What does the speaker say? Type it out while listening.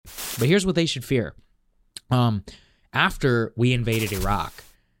But here's what they should fear. After we invaded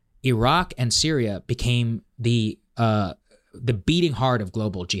Iraq and Syria became the beating heart of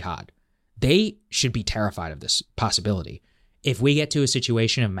global jihad. They should be terrified of this possibility. If we get to a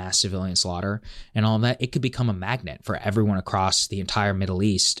situation of mass civilian slaughter and all of that, it could become a magnet for everyone across the entire Middle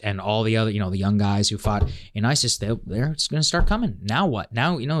East and all the other, the young guys who fought in ISIS. They're going to start coming. Now what?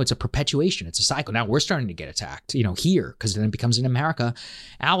 Now, it's a perpetuation. It's a cycle. Now we're starting to get attacked, here, because then it becomes an America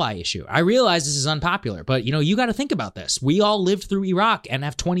ally issue. I realize this is unpopular, but, you got to think about this. We all lived through Iraq and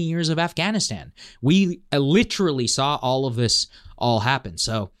have 20 years of Afghanistan. We literally saw all of this all happen.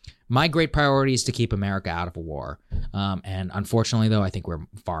 So my great priority is to keep America out of a war. And unfortunately, though, I think we're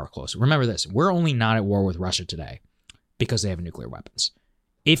far closer. Remember this, we're only not at war with Russia today because they have nuclear weapons.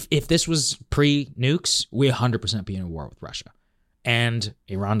 If this was pre-nukes, we 100% be in a war with Russia. And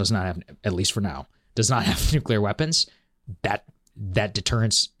Iran does not have, at least for now, does not have nuclear weapons. That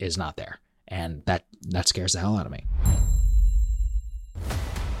deterrence is not there. And that scares the hell out of me.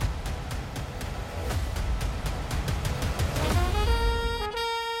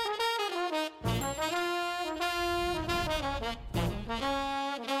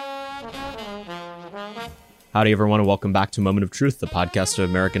 Howdy, everyone, and welcome back to Moment of Truth, the podcast of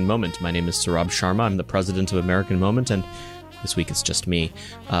American Moment. My name is Saurabh Sharma. I'm the president of American Moment, and this week it's just me.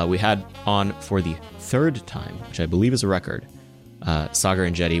 We had on for the third time, which I believe is a record, Saagar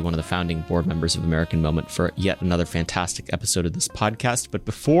Enjeti, one of the founding board members of American Moment, for yet another fantastic episode of this podcast. But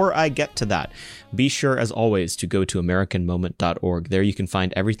before I get to that, be sure, as always, to go to AmericanMoment.org. There you can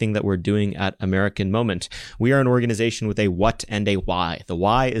find everything that we're doing at American Moment. We are an organization with a what and a why. The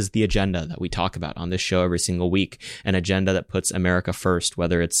why is the agenda that we talk about on this show every single week, an agenda that puts America first,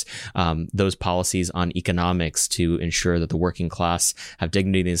 whether it's those policies on economics to ensure that the working class have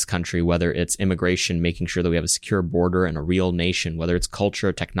dignity in this country, whether it's immigration, making sure that we have a secure border and a real nation, whether it's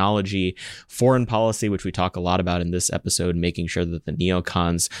culture, technology, foreign policy, which we talk a lot about in this episode, making sure that the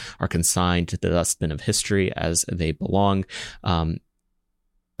neocons are consigned to the dustbin of history as they belong.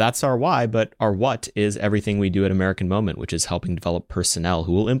 That's our why, but our what is everything we do at American Moment, which is helping develop personnel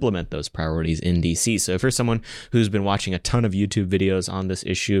who will implement those priorities in DC. So if you're someone who's been watching a ton of YouTube videos on this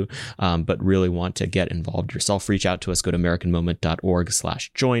issue, but really want to get involved yourself, reach out to us. Go to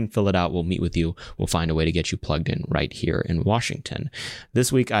AmericanMoment.org/join, fill it out. We'll meet with you. We'll find a way to get you plugged in right here in Washington.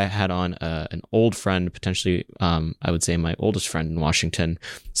 This week, I had on an old friend, potentially, I would say my oldest friend in Washington,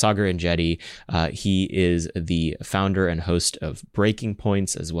 Saagar Enjeti. He is the founder and host of Breaking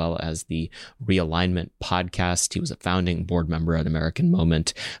Points, as well as the Realignment podcast. He was a founding board member at American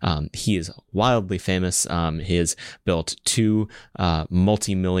Moment. He is wildly famous. He has built two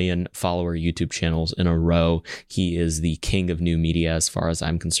multi-million follower YouTube channels in a row. He is the king of new media as far as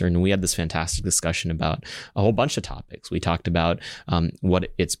I'm concerned. And we had this fantastic discussion about a whole bunch of topics. We talked about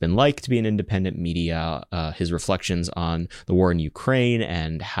what it's been like to be an independent media, his reflections on the war in Ukraine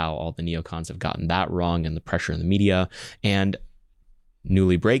and how all the neocons have gotten that wrong and the pressure in the media, and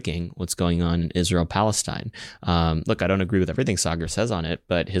newly breaking, what's going on in Israel-Palestine. Look, I don't agree with everything Saagar says on it,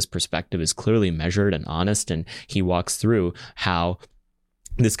 but his perspective is clearly measured and honest, and he walks through how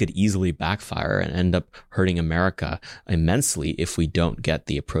this could easily backfire and end up hurting America immensely if we don't get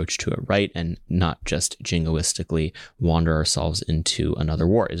the approach to it right and not just jingoistically wander ourselves into another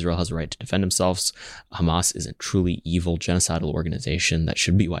war. Israel has a right to defend themselves. Hamas is a truly evil genocidal organization that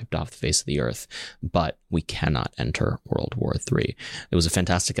should be wiped off the face of the earth, but we cannot enter World War III. It was a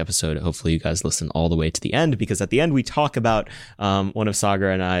fantastic episode. Hopefully you guys listen all the way to the end, because at the end we talk about one of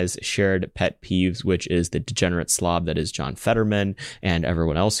Saagar and I's shared pet peeves, which is the degenerate slob that is John Fetterman and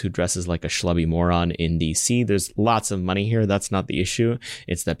everyone else who dresses like a schlubby moron in DC. There's lots of money here. That's not the issue.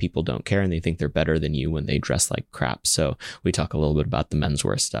 It's that people don't care and they think they're better than you when they dress like crap. So we talk a little bit about the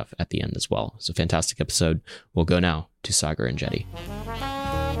menswear stuff at the end as well. It's a fantastic episode. We'll go now to Saagar Enjeti.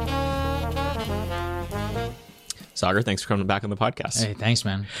 Saagar, thanks for coming back on the podcast. Hey, thanks,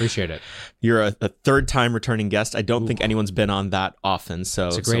 man. Appreciate it. You're a third-time returning guest. I don't think anyone's been on that often, so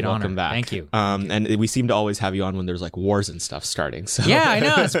it's a great honor. Welcome back. Thank you. And we seem to always have you on when there's like wars and stuff starting. So yeah, I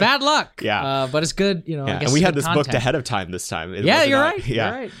know it's bad luck. Yeah, but it's good. I guess and we had this content. booked ahead of time this time. Yeah, you're right. Yeah,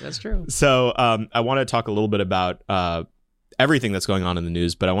 you're right. That's true. So I want to talk a little bit about everything that's going on in the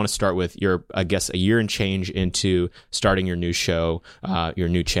news, but I want to start with your, I guess, a year and change into starting your new show, your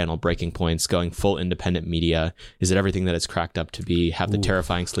new channel, Breaking Points, going full independent media. Is it everything that it's cracked up to be? Have the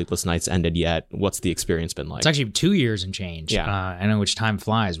terrifying sleepless nights ended yet? What's the experience been like? It's actually 2 years and change. Yeah. I know, which time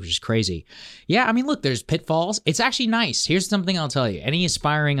flies, which is crazy. Yeah, I mean, look, there's pitfalls. It's actually nice. Here's something I'll tell you. Any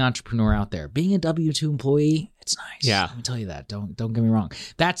aspiring entrepreneur out there, being a W-2 employee, It's nice. Yeah. Let me tell you that. Don't get me wrong.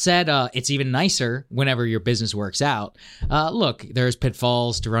 That said, it's even nicer whenever your business works out. Look, there's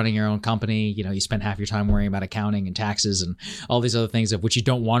pitfalls to running your own company. You spend half your time worrying about accounting and taxes and all these other things of which you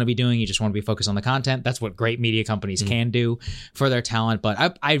don't want to be doing. You just want to be focused on the content. That's what great media companies can do for their talent.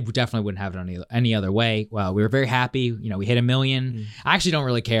 But I definitely wouldn't have it any other way. Well, we were very happy. We hit 1 million. I actually don't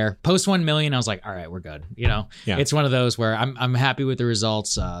really care. Post 1 million, I was like, all right, we're good. It's one of those where I'm happy with the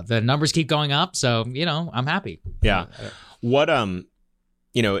results. The numbers keep going up, so I'm happy. Yeah. What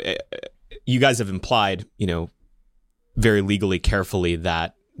you guys have implied, very legally carefully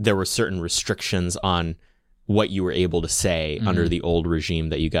that there were certain restrictions on what you were able to say under the old regime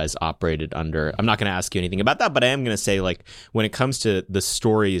that you guys operated under. I'm not going to ask you anything about that, but I am going to say, like, when it comes to the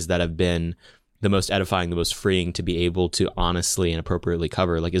stories that have been the most edifying, the most freeing to be able to honestly and appropriately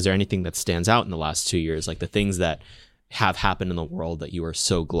cover, like, is there anything that stands out in the last 2 years? Like the things that have happened in the world that you are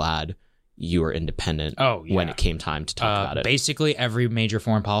so glad you were independent when it came time to talk about it? Basically every major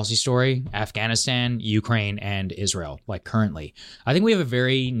foreign policy story, Afghanistan, Ukraine, and Israel, like currently. I think we have a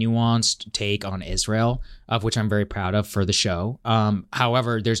very nuanced take on Israel, of which I'm very proud of for the show.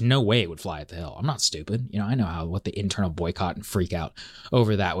 However, there's no way it would fly at the Hill. I'm not stupid. I know what the internal boycott and freak out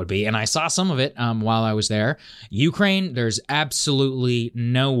over that would be. And I saw some of it while I was there. Ukraine, there's absolutely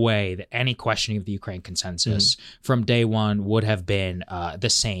no way that any questioning of the Ukraine consensus from day one would have been the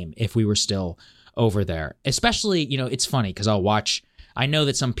same if we were still over there. Especially, it's funny because I know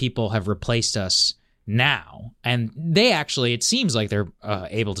that some people have replaced us now, and they actually, it seems like they're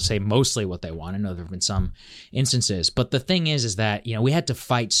able to say mostly what they want. I know there have been some instances, but the thing is that we had to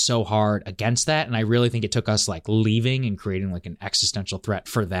fight so hard against that, and I really think it took us like leaving and creating like an existential threat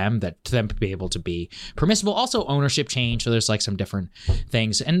for them to be able to be permissible. Also, ownership change, so there's like some different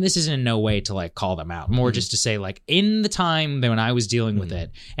things, and this is in no way to like call them out, more just to say like in the time that when I was dealing with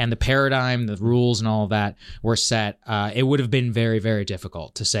it and the paradigm, the rules, and all of that were set, it would have been very, very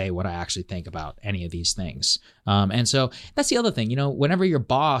difficult to say what I actually think about any of these things. And so that's the other thing, whenever your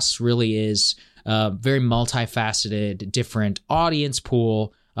boss really is very multifaceted, different audience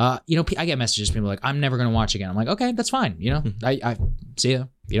pool, I get messages from people like, I'm never going to watch again. I'm like, okay, that's fine. I see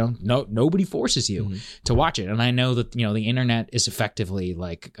ya. Nobody forces you to watch it. And I know that, the internet is effectively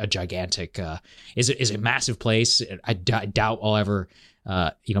like a gigantic, is a massive place. I doubt I'll ever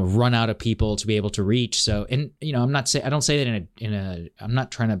run out of people to be able to reach. So, and I don't say that I'm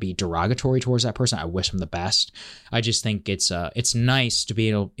not trying to be derogatory towards that person. I wish them the best. I just think it's nice to be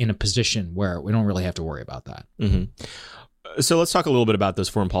in a position where we don't really have to worry about that. So let's talk a little bit about those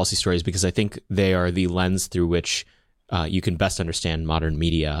foreign policy stories, because I think they are the lens through which you can best understand modern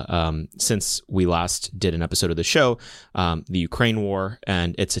media. Since we last did an episode of the show, the Ukraine war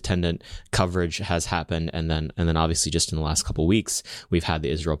and its attendant coverage has happened, and then obviously just in the last couple of weeks, we've had the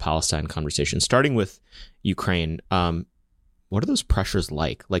Israel-Palestine conversation. Starting with Ukraine, what are those pressures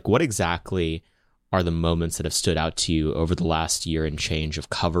like? Like, what exactly are the moments that have stood out to you over the last year and change of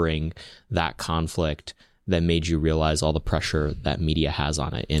covering that conflict that made you realize all the pressure that media has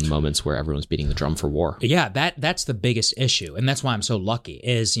on it in moments where everyone's beating the drum for war? Yeah, that's the biggest issue, and that's why I'm so lucky.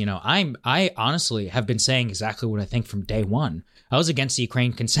 Is I honestly have been saying exactly what I think from day one. I was against the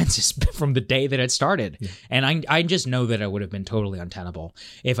Ukraine consensus from the day that it started, and I just know that it would have been totally untenable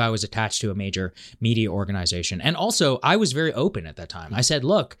if I was attached to a major media organization. And also, I was very open at that time. I said,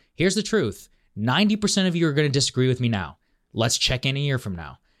 look, here's the truth: 90% of you are going to disagree with me now. Let's check in a year from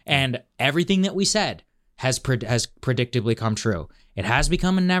now, and everything that we said has predictably come true. It has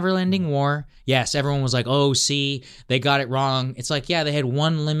become a never-ending war. Yes, everyone was like, oh, see, they got it wrong. It's like, yeah, they had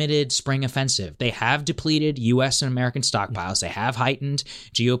one limited spring offensive. They have depleted U.S. and American stockpiles. They have heightened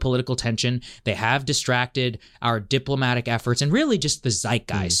geopolitical tension. They have distracted our diplomatic efforts and really just the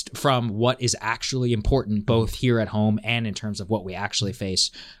zeitgeist from what is actually important, both here at home and in terms of what we actually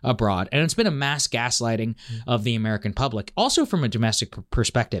face abroad. And it's been a mass gaslighting of the American public. Also from a domestic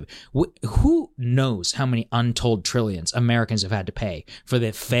perspective, who knows how many untold trillions Americans have had to pay for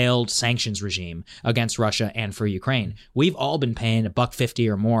the failed sanctions regime against Russia and for Ukraine. We've all been paying $1.50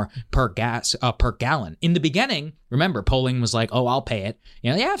 or more per gallon. In the beginning, remember, polling was like, oh, I'll pay it.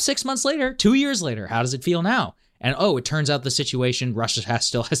 6 months later, 2 years later, how does it feel now? And it turns out the situation, Russia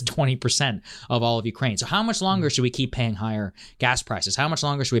still has 20% of all of Ukraine. So how much longer should we keep paying higher gas prices? How much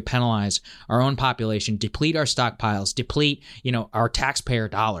longer should we penalize our own population, deplete our stockpiles, deplete, our taxpayer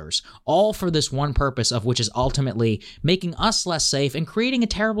dollars, all for this one purpose of which is ultimately making us less safe and creating a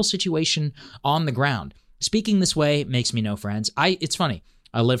terrible situation on the ground? Speaking this way makes me no friends. It's funny.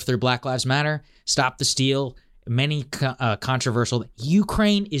 I lived through Black Lives Matter, Stop the Steal, many controversial.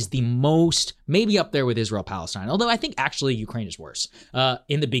 Ukraine is the most, maybe up there with Israel-Palestine, although I think actually Ukraine is worse.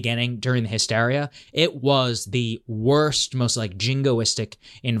 In the beginning, during the hysteria, it was the worst, most like jingoistic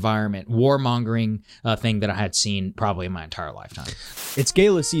environment, warmongering thing that I had seen probably in my entire lifetime. It's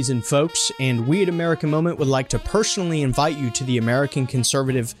gala season, folks, and we at American Moment would like to personally invite you to the American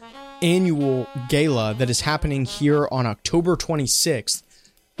Conservative annual gala that is happening here on October 26th.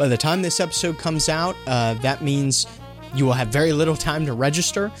 By the time this episode comes out, that means you will have very little time to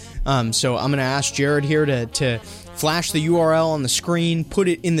register. So I'm going to ask Jared here to flash the URL on the screen, put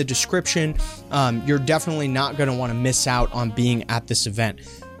it in the description. You're definitely not going to want to miss out on being at this event.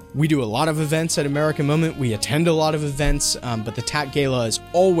 We do a lot of events at American Moment. We attend a lot of events, but the TAC Gala is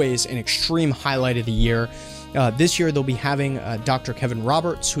always an extreme highlight of the year. This year, they'll be having Dr. Kevin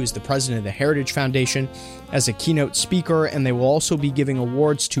Roberts, who is the president of the Heritage Foundation, as a keynote speaker, and they will also be giving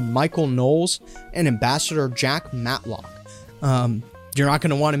awards to Michael Knowles and Ambassador Jack Matlock. You're not going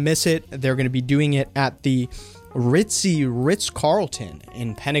to want to miss it. They're going to be doing it at the Ritz-Carlton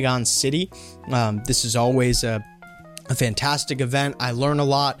in Pentagon City. This is always a fantastic event. I learn a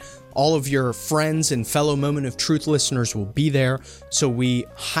lot. All of your friends and fellow Moment of Truth listeners will be there, so we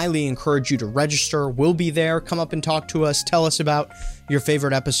highly encourage you to register. We'll be there. Come up and talk to us. Tell us about your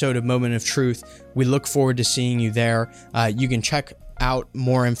favorite episode of Moment of Truth. We look forward to seeing you there. You can check out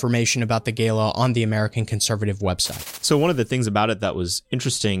more information about the gala on the American Conservative website. So one of the things about it that was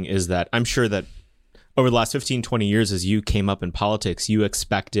interesting is that I'm sure that over the last 15, 20 years, as you came up in politics, you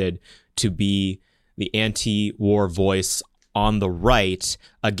expected to be the anti-war voice on the right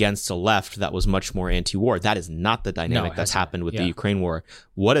against a left that was much more anti-war. That is not the dynamic that's happened with the Ukraine war.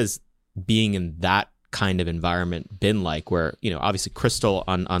 What has being in that kind of environment been like, where, you know, obviously Crystal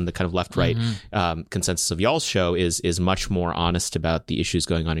on the kind of left-right consensus of y'all's show is much more honest about the issues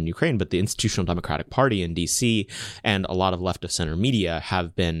going on in Ukraine, but the Institutional Democratic Party in DC and a lot of left of center media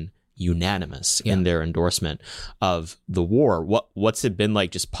have been unanimous in their endorsement of the war. What's it been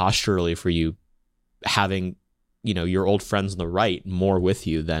like just posturally for you, having, you know, your old friends on the right more with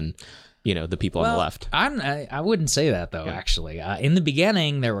you than, you know, the people on the left? I wouldn't say that, though, actually. In the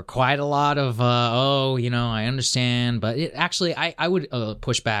beginning, there were quite a lot of, I understand. But I would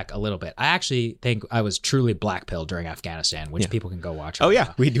push back a little bit. I actually think I was truly blackpilled during Afghanistan, which people can go watch. Oh,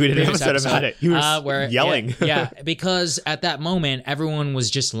 yeah. We did an episode about it. You were yelling. Because at that moment, everyone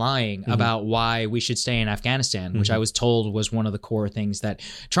was just lying about why we should stay in Afghanistan, which I was told was one of the core things that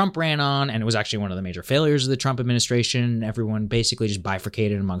Trump ran on. And it was actually one of the major failures of the Trump administration. Everyone basically just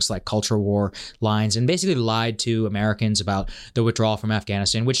bifurcated amongst like culture war lines and basically lied to Americans about the withdrawal from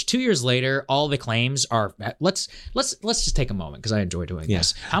Afghanistan, which 2 years later, all the claims are, let's just take a moment, because I enjoy doing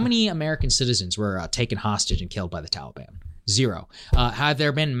this. How many American citizens were taken hostage and killed by the Taliban? Zero. Have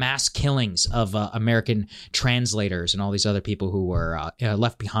there been mass killings of American translators and all these other people who were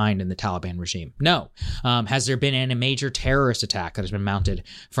left behind in the Taliban regime? No. Has there been any major terrorist attack that has been mounted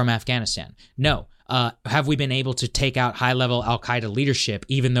from Afghanistan? No. Have we been able to take out high-level al-Qaeda leadership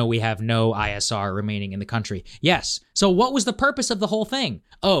even though we have no ISR remaining in the country? Yes. So what was the purpose of the whole thing?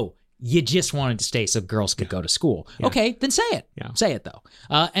 Oh, you just wanted to stay so girls could go to school. Okay, then say it. Say it, though.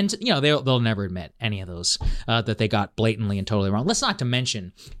 And, you know, they'll never admit any of those that they got blatantly and totally wrong. Let's not to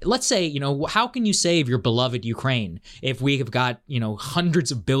mention, let's say, you know, how can you save your beloved Ukraine if we have got, you know,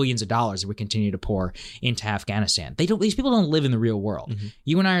 hundreds of billions of dollars that we continue to pour into Afghanistan? These people don't live in the real world.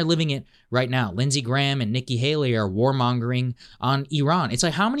 You and I are living it right now. Lindsey Graham and Nikki Haley are warmongering on Iran. It's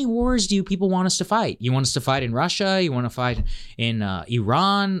like, how many wars do people want us to fight? You want us to fight in Russia? You want to fight in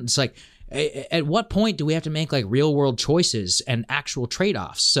Iran? It's like, at what point do we have to make like real world choices and actual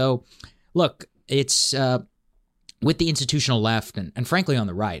trade-offs? So look, it's with the institutional left and frankly on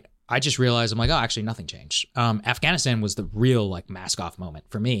the right, I just realized I'm like, oh, actually nothing changed. Afghanistan was the real like mask off moment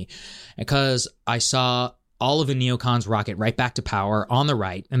for me, because I saw all of the neocons rocket right back to power on the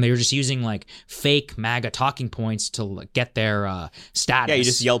right, and they were just using like fake MAGA talking points to get their status. Yeah, you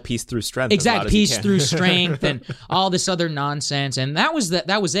just yell peace through strength. Exactly, peace through strength and all this other nonsense, and that was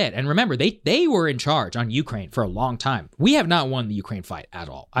it. And remember, they were in charge on Ukraine for a long time. We have not won the Ukraine fight at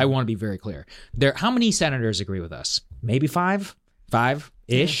all. I want to be very clear. How many senators agree with us? Maybe five?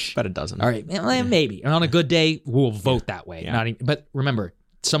 Five-ish? About a dozen. All right, maybe. And on a good day, we'll vote that way. But remember,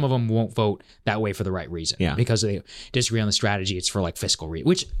 some of them won't vote that way for the right reason, because they disagree on the strategy. It's for like fiscal reasons,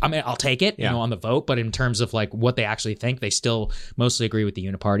 which I mean, I'll take it, on the vote, but in terms of like what they actually think, they still mostly agree with the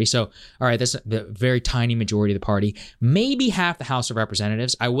uniparty. So, all right, that's the very tiny majority of the party, maybe half the House of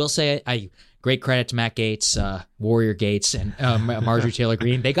Representatives. I will say, great credit to Matt Gaetz, Warrior Gates, and Marjorie Taylor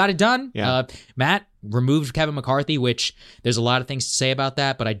Greene. They got it done. Matt, removed Kevin McCarthy, which there's a lot of things to say about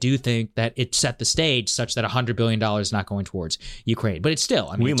that, but I do think that it set the stage such that $100 billion is not going towards Ukraine. But it's still,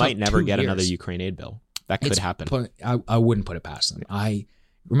 I mean, we might never get years. another Ukraine aid bill. That could happen. I wouldn't put it past them. I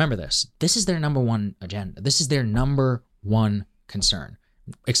remember this. This is their number one agenda. This is their number one concern.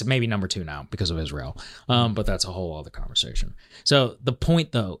 Except maybe number two now because of Israel. But that's a whole other conversation. So the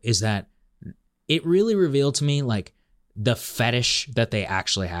point, though, is that it really revealed to me, like, the fetish that they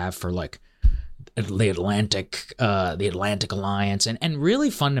actually have for, like, the Atlantic Alliance, and really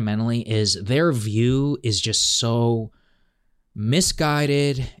fundamentally is their view is just so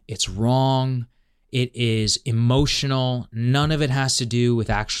misguided. It's wrong. It is emotional. None of it has to do with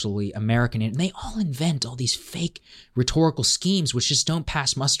actually American. And they all invent all these fake rhetorical schemes which just don't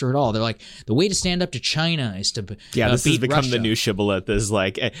pass muster at all. They're like, the way to stand up to China is to this has become Russia. The new shibboleth is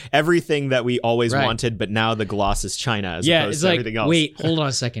like everything that we always wanted, but now the gloss is China as opposed to like, everything else. Wait, hold on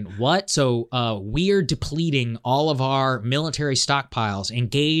a second. What? So we're depleting all of our military stockpiles,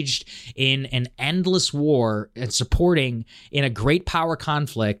 engaged in an endless war and supporting in a great power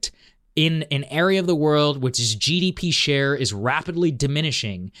conflict in an area of the world which its GDP share is rapidly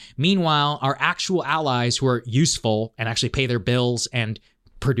diminishing. Meanwhile, our actual allies who are useful and actually pay their bills and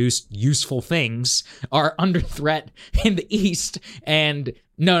produce useful things are under threat in the East. And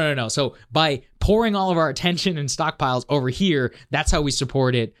no. So by pouring all of our attention and stockpiles over here, that's how we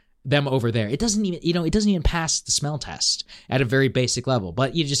support them over there. It doesn't even pass the smell test at a very basic level,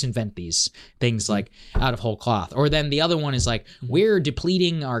 but you just invent these things like out of whole cloth. Or then the other one is like, we're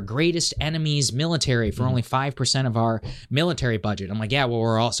depleting our greatest enemy's military for only 5% of our military budget. I'm like, yeah, well,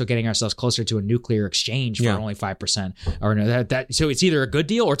 we're also getting ourselves closer to a nuclear exchange for only 5%. Or no, so it's either a good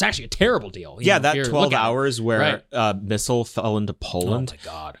deal or it's actually a terrible deal. That 12 hours where a missile fell into Poland. Oh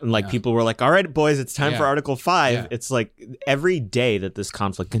my God. And people were like, all right, boys, it's time for Article 5. Yeah. It's like every day that this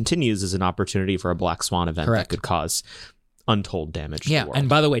conflict continues is an opportunity for a black swan event that could cause untold damage to the world. And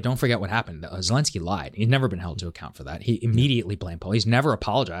by the way, don't forget what happened. Zelensky lied. He's never been held to account for that. He immediately blamed Poland. He's never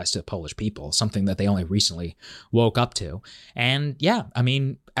apologized to the Polish people, something that they only recently woke up to. And I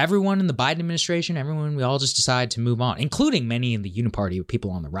mean, everyone in the Biden administration, we all just decided to move on, including many in the Uniparty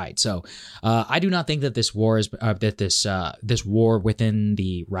people on the right. So I do not think that this war this war within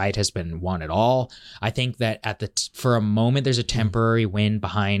the right has been won at all. I think that for a moment there's a temporary win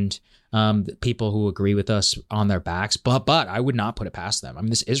behind the people who agree with us on their backs, but I would not put it past them. I mean,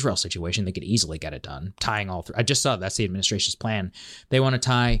 this Israel situation, they could easily get it done, tying all three. I just saw that's the administration's plan. They want to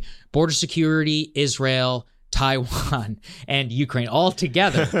tie border security, Israel, Taiwan, and Ukraine all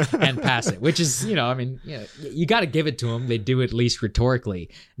together and pass it, which is, you got to give it to them. They do at least rhetorically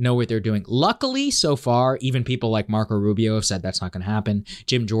know what they're doing. Luckily, so far, even people like Marco Rubio have said that's not going to happen.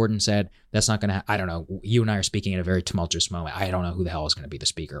 Jim Jordan said that's not going to I don't know. You and I are speaking at a very tumultuous moment. I don't know who the hell is going to be the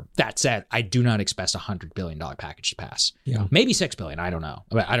speaker. That said, I do not expect $100 billion package to pass. Yeah. Maybe $6 billion. I don't know.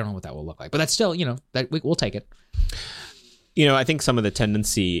 I don't know what that will look like. But that's still, that we'll take it. I think some of the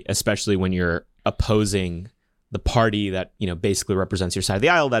tendency, especially when you're opposing the party that, basically represents your side of the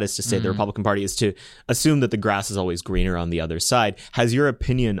aisle, that is to say the Republican Party, is to assume that the grass is always greener on the other side. Has your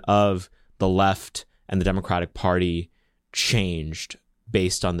opinion of the left and the Democratic Party changed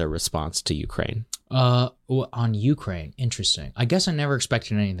based on their response to Ukraine? On Ukraine, interesting. I guess I never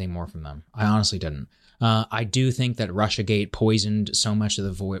expected anything more from them. I honestly didn't. I do think that Russiagate poisoned so much of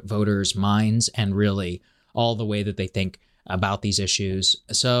the voters' minds and really all the way that they think about these issues.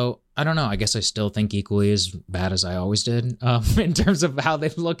 So I don't know. I guess I still think equally as bad as I always did in terms of how they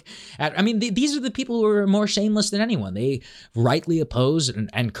look at. I mean, these are the people who are more shameless than anyone. They rightly opposed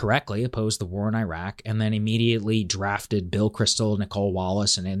and correctly opposed the war in Iraq, and then immediately drafted Bill Kristol, Nicole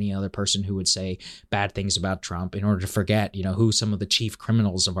Wallace, and any other person who would say bad things about Trump in order to forget, who some of the chief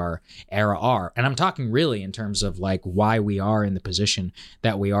criminals of our era are. And I'm talking really in terms of like why we are in the position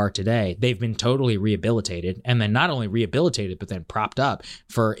that we are today. They've been totally rehabilitated, and then not only rehabilitated, but then propped up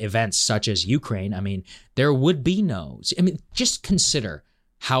for events such as Ukraine. I mean, there would be just consider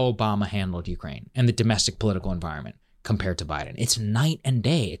how Obama handled Ukraine and the domestic political environment compared to Biden. It's night and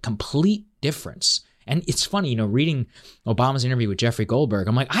day, a complete difference. And it's funny, reading Obama's interview with Jeffrey Goldberg,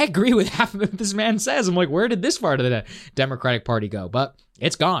 I'm like, I agree with half of what this man says. I'm like, where did this part of the Democratic Party go? But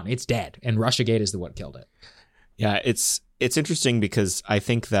it's gone. It's dead. And Russiagate is what killed it. Yeah, it's interesting because I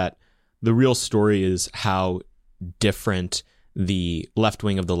think that the real story is how different the left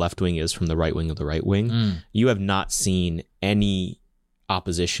wing of the left wing is from the right wing of the right wing. You have not seen any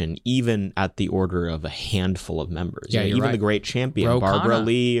opposition, even at the order of a handful of members. Yeah, even right. The great champion, Ro Barbara Khanna.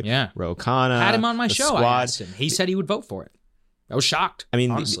 Lee, Yeah. Ro Khanna. Had him on my show. Squad. I asked him. He said he would vote for it. I was shocked. I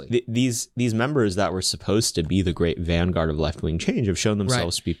mean, honestly. these members that were supposed to be the great vanguard of left-wing change have shown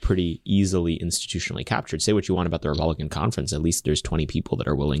themselves to be pretty easily institutionally captured. Say what you want about the Republican conference. At least there's 20 people that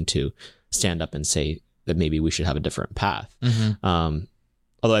are willing to stand up and say that maybe we should have a different path.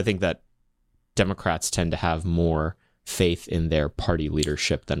 Although I think that Democrats tend to have more faith in their party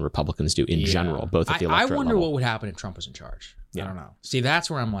leadership than Republicans do in general, both at the electorate level. I wonder what would happen if Trump was in charge. I don't know. See, that's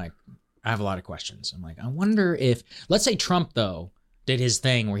where I'm like, I have a lot of questions. I'm like, I wonder if, let's say Trump, though, did his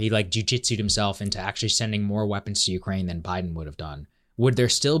thing where he like jujitsu'd himself into actually sending more weapons to Ukraine than Biden would have done. Would there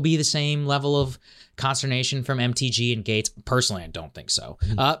still be the same level of consternation from MTG and Gates? Personally, I don't think so.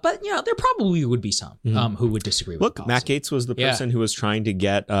 But, you know, there probably would be some who would disagree with the policy. Matt Gaetz was the person who was trying to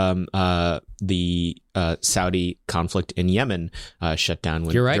get the Saudi conflict in Yemen shut down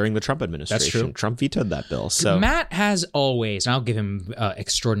during the Trump administration. That's true. Trump vetoed that bill. So Matt has always, and I'll give him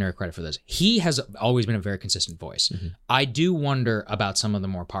extraordinary credit for this, he has always been a very consistent voice. I do wonder about some of the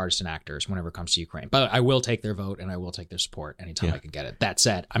more partisan actors whenever it comes to Ukraine. But I will take their vote and I will take their support anytime I can get it. That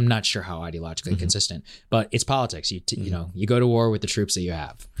said, I'm not sure how ideologically consistent, but it's politics. You know, you go to war with the troops that you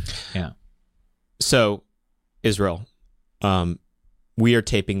have. Yeah. So, Israel, we are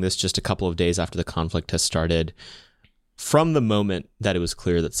taping this just a couple of days after the conflict has started. From the moment that it was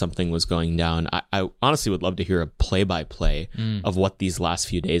clear that something was going down, I honestly would love to hear a play-by-play of what these last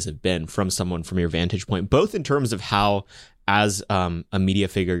few days have been from someone from your vantage point, both in terms of how, as a media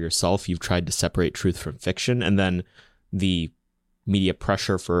figure yourself, you've tried to separate truth from fiction, and then the media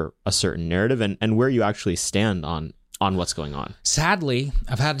pressure for a certain narrative, and where you actually stand on what's going on. Sadly,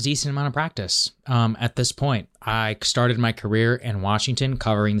 I've had a decent amount of practice at this point. I started my career in Washington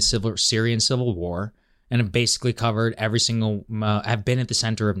covering the Syrian civil war, and have basically covered every single, have been at the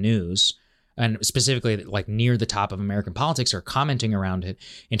center of news, and specifically like near the top of American politics or commenting around it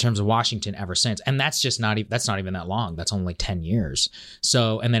in terms of Washington ever since. And that's just not even that long. That's only like 10 years.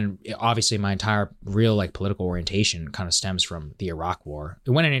 So, and then obviously my entire real like political orientation kind of stems from the Iraq war.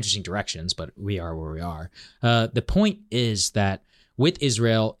 It went in interesting directions, but we are where we are. The point is that with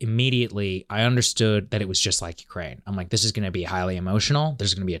Israel, immediately I understood that it was just like Ukraine. I'm like, this is going to be highly emotional.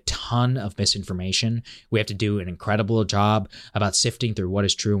 There's going to be a ton of misinformation. We have to do an incredible job about sifting through what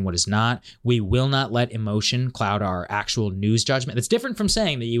is true and what is not. We will not let emotion cloud our actual news judgment. That's different from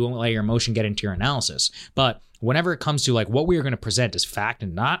saying that you won't let your emotion get into your analysis. But whenever it comes to like what we are going to present as fact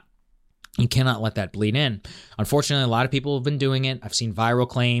and not, you cannot let that bleed in. Unfortunately, a lot of people have been doing it. I've seen viral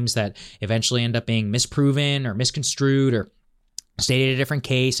claims that eventually end up being misproven or misconstrued or stated a different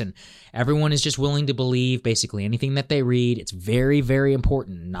case, and everyone is just willing to believe basically anything that they read. It's very, very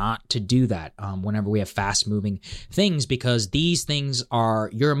important not to do that whenever we have fast-moving things, because these things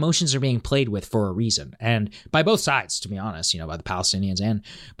are, your emotions are being played with for a reason, and by both sides, to be honest, by the Palestinians and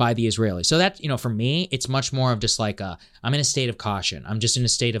by the Israelis. So that, for me, it's much more of just like I'm in a state of caution. I'm just in a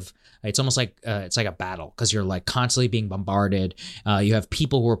state of, it's almost like it's like a battle, because you're like constantly being bombarded. You have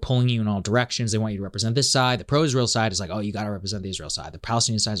people who are pulling you in all directions. They want you to represent this side. The pro-Israel side is like, oh, you got to represent the Israel side. The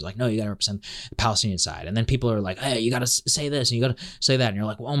Palestinian side is like, no, you got to represent the Palestinian side. And then people are like, hey, you got to say this and you got to say that. And you're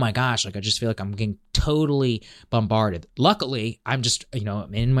like, oh my gosh, like I just feel like I'm getting totally bombarded. Luckily, I'm just, I'm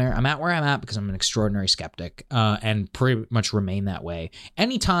at where I'm at because I'm an extraordinary skeptic and pretty much remain that way.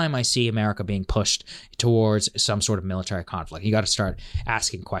 Anytime I see America being pushed towards some sort of military conflict, you got to start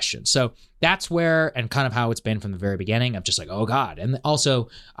asking questions. So that's where, and kind of how it's been from the very beginning, of just like, oh God. And also,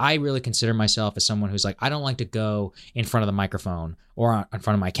 I really consider myself as someone who's like, I don't like to go in front of the microphone or in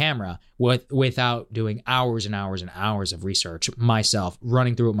front of my camera without doing hours and hours and hours of research myself,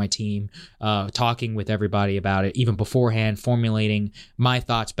 running through it with my team, talking with everybody about it, even beforehand, formulating my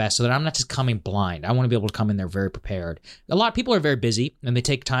thoughts best so that I'm not just coming blind. I want to be able to come in there very prepared. A lot of people are very busy and they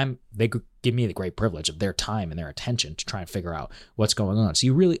take time. They give me the great privilege of their time and their attention to try and figure out what's going on. So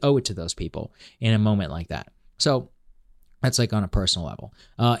you really owe it to those people in a moment like that. So that's like on a personal level.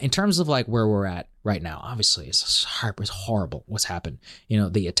 In terms of like where we're at right now, obviously it's horrible what's happened.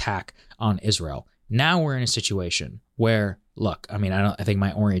 The attack on Israel. Now we're in a situation where, look, I mean, I think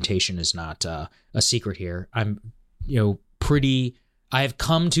my orientation is not a secret here. I'm, I have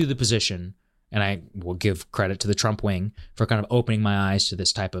come to the position, and I will give credit to the Trump wing for kind of opening my eyes to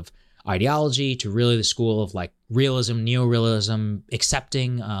this type of ideology, to really the school of like realism, neorealism,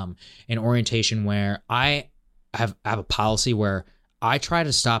 accepting an orientation where I have a policy where I try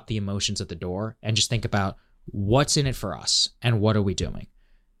to stop the emotions at the door and just think about what's in it for us and what are we doing.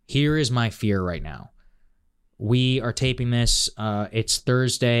 Here is my fear right now. We are taping this. It's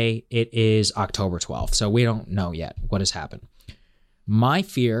Thursday. It is October 12th. So we don't know yet what has happened. My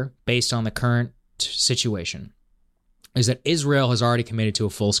fear, based on the current situation, is that Israel has already committed to a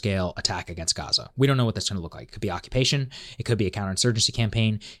full-scale attack against Gaza. We don't know what that's going to look like. It could be occupation. It could be a counterinsurgency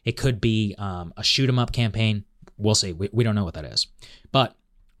campaign. It could be a shoot-'em-up campaign. We'll see. We don't know what that is. But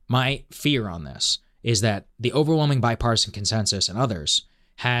my fear on this is that the overwhelming bipartisan consensus and others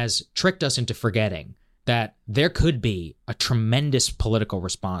has tricked us into forgetting that there could be a tremendous political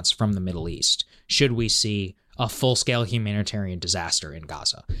response from the Middle East should we see a full-scale humanitarian disaster in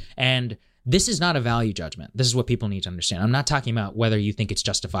Gaza. And this is not a value judgment. This is what people need to understand. I'm not talking about whether you think it's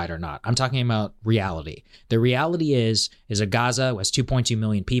justified or not. I'm talking about reality. The reality is a Gaza has 2.2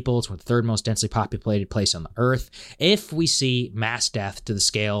 million people. It's the third most densely populated place on the earth. If we see mass death to the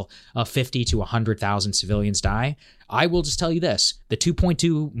scale of 50 to 100,000 civilians die, I will just tell you this. The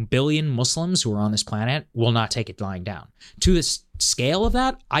 2.2 billion Muslims who are on this planet will not take it lying down. To the scale of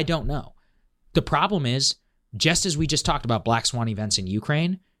that, I don't know. The problem is, just as we just talked about Black Swan events in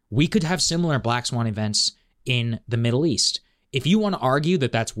Ukraine, we could have similar Black Swan events in the Middle East. If you want to argue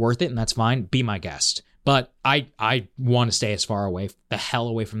that that's worth it and that's fine, be my guest. But I want to stay as far away, the hell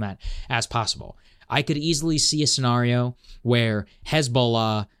away from that as possible. I could easily see a scenario where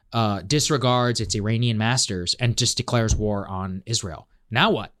Hezbollah disregards its Iranian masters and just declares war on Israel. Now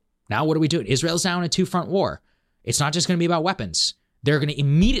what? Now what do we do? Israel's now in a two-front war. It's not just going to be about weapons. They're going to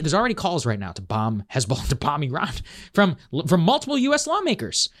immediately, there's already calls right now to bomb Hezbollah, to bomb Iran from multiple U.S.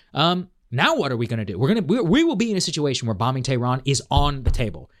 lawmakers. Now what are we going to do? We will be in a situation where bombing Tehran is on the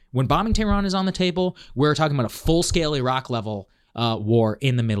table. When bombing Tehran is on the table, we're talking about a full-scale Iraq-level war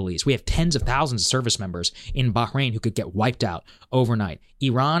in the Middle East. We have tens of thousands of service members in Bahrain who could get wiped out overnight.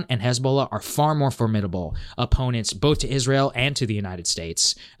 Iran and Hezbollah are far more formidable opponents, both to Israel and to the United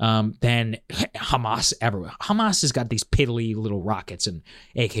States, than Hamas ever. Hamas has got these piddly little rockets and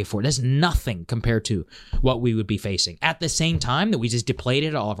AK-4. That's nothing compared to what we would be facing. At the same time that we just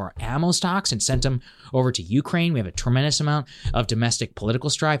depleted all of our ammo stocks and sent them over to Ukraine, we have a tremendous amount of domestic political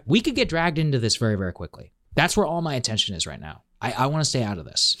strife. We could get dragged into this very, very quickly. That's where all my attention is right now. I want to stay out of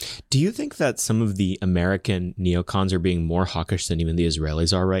this. Do you think that some of the American neocons are being more hawkish than even the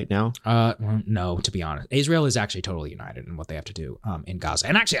Israelis are right now? No, to be honest. Israel is actually totally united in what they have to do in Gaza.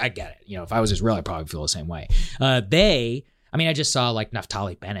 And actually, I get it. If I was Israel, I'd probably feel the same way. I just saw like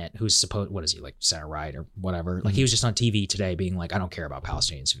Naftali Bennett, who's supposed, what is he, like center right or whatever? Like he was just on TV today being like, I don't care about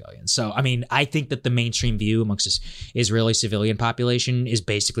Palestinian civilians. So, I think that the mainstream view amongst this Israeli civilian population is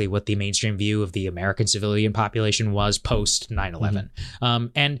basically what the mainstream view of the American civilian population was post 9/11.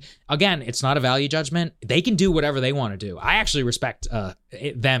 And again, it's not a value judgment. They can do whatever they want to do. I actually respect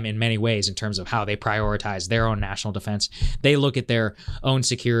them in many ways in terms of how they prioritize their own national defense. They look at their own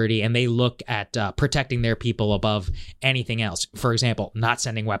security and they look at protecting their people above anything else. For example, not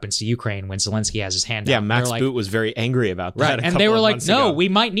sending weapons to Ukraine when Zelensky has his hand out. Yeah, Max Boot was very angry about that. Right, and they were like, no, we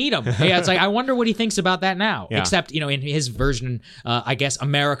might need them. Yeah, it's like, I wonder what he thinks about that now. Yeah. Except, in his version, I guess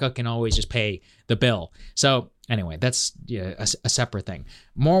America can always just pay the bill. So anyway, that's a separate thing.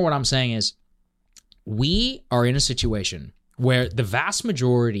 More what I'm saying is we are in a situation where the vast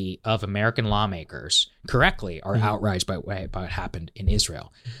majority of American lawmakers correctly are outraged by what happened in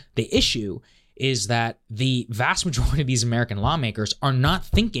Israel. The issue is that the vast majority of these American lawmakers are not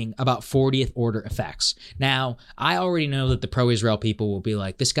thinking about 40th order effects. Now, I already know that the pro-Israel people will be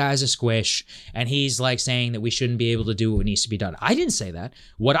like, this guy's a squish, and he's like saying that we shouldn't be able to do what needs to be done. I didn't say that.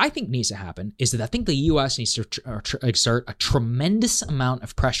 What I think needs to happen is that I think the U.S. needs to exert a tremendous amount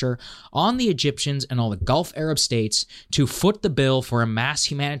of pressure on the Egyptians and all the Gulf Arab states to foot the bill for a mass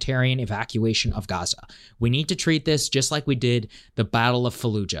humanitarian evacuation of Gaza. We need to treat this just like we did the Battle of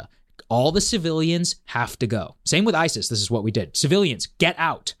Fallujah. All the civilians have to go. Same with ISIS. This is what we did. Civilians, get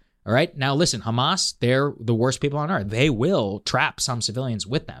out. All right. Now, listen, Hamas, they're the worst people on earth. They will trap some civilians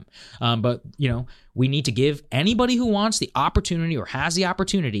with them. But, we need to give anybody who wants the opportunity or has the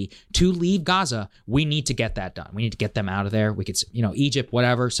opportunity to leave Gaza, we need to get that done. We need to get them out of there. We could, Egypt,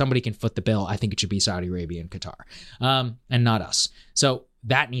 whatever. Somebody can foot the bill. I think it should be Saudi Arabia and Qatar, and not us. So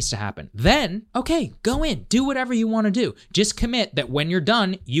that needs to happen. Then, okay, go in, do whatever you want to do. Just commit that when you're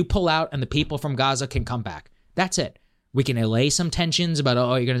done, you pull out and the people from Gaza can come back. That's it. We can allay some tensions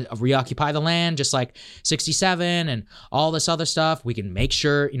about, you're going to reoccupy the land just like 67 and all this other stuff. We can make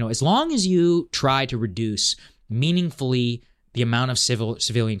sure, as long as you try to reduce meaningfully the amount of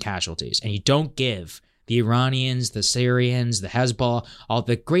civilian casualties and you don't give the Iranians, the Syrians, the Hezbollah, all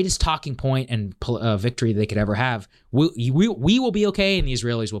the greatest talking point and victory they could ever have, we will be okay and the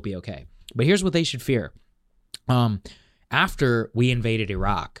Israelis will be okay. But here's what they should fear. After we invaded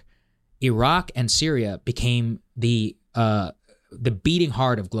Iraq and Syria became the beating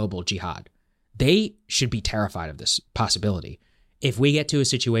heart of global jihad. They should be terrified of this possibility. if we get to a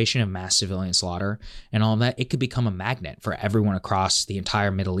situation of mass civilian slaughter and all of that, it could become a magnet for everyone across the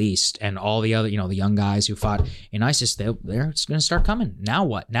entire Middle East and all the other, the young guys who fought in ISIS. They're going to start coming. Now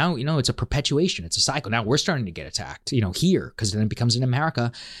what? Now, it's a perpetuation. It's a cycle. Now we're starting to get attacked, here, because then it becomes an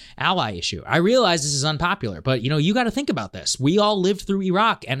America ally issue. I realize this is unpopular, but, you got to think about this. We all lived through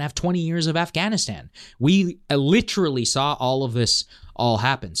Iraq and have 20 years of Afghanistan. We literally saw all of this all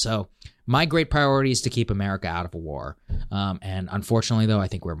happen. So my great priority is to keep America out of a war. And unfortunately, though, I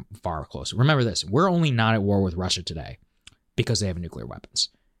think we're far closer. Remember this, we're only not at war with Russia today because they have nuclear weapons.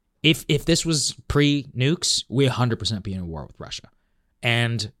 If this was pre-nukes, we 100% be in a war with Russia.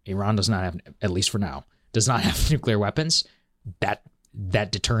 And Iran does not have, at least for now, does not have nuclear weapons. That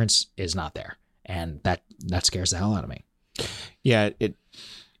deterrence is not there. And that scares the hell out of me. Yeah,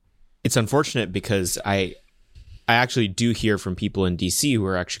 it's unfortunate because I actually do hear from people in DC who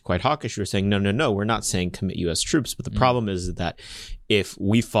are actually quite hawkish, who are saying, no, we're not saying commit U.S. troops. But the problem is that if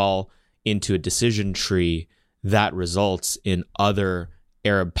we fall into a decision tree that results in other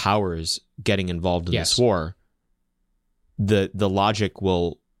Arab powers getting involved in this war, the logic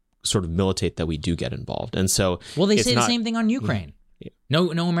will sort of militate that we do get involved. And so, well, they say the same thing on Ukraine. No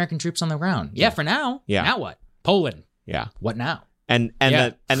American troops on the ground. Yeah, for now. Yeah. Now what? Poland. Yeah. What now? And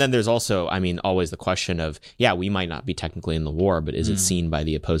then there's also, always the question of, we might not be technically in the war, but is it seen by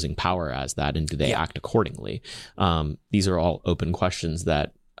the opposing power as that, and do they act accordingly? These are all open questions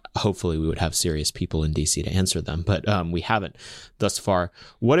that hopefully we would have serious people in DC to answer them, but we haven't thus far.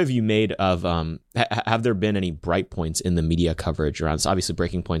 What have you made of, have there been any bright points in the media coverage around this? Obviously,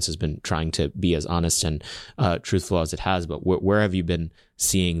 Breaking Points has been trying to be as honest and truthful as it has, but where have you been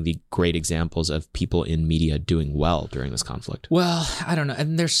seeing the great examples of people in media doing well during this conflict? Well, I don't know.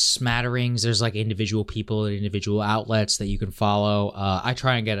 And there's smatterings. There's like individual people at individual outlets that you can follow. I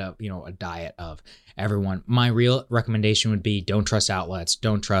try and get a diet of everyone. My real recommendation would be don't trust outlets.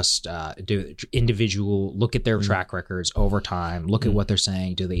 Don't trust individual. Look at their track records over time. Look at what they're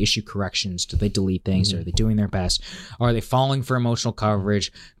saying. Do they issue corrections? Do they delete things? Are they doing their best? Are they falling for emotional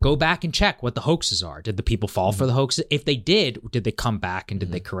coverage? Go back and check what the hoaxes are. Did the people fall for the hoaxes? If they did they come back and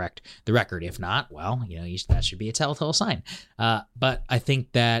did they correct the record? If not, well, that should be a telltale sign. But I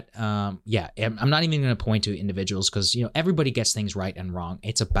think that, I'm not even going to point to individuals because, everybody gets things right and wrong.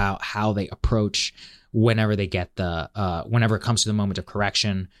 It's about how they approach whenever they get whenever it comes to the moment of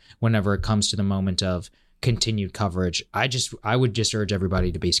correction, whenever it comes to the moment of continued coverage. I would just urge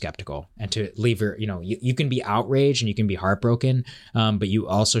everybody to be skeptical and to leave you can be outraged and you can be heartbroken, but you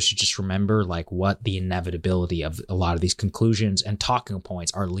also should just remember like what the inevitability of a lot of these conclusions and talking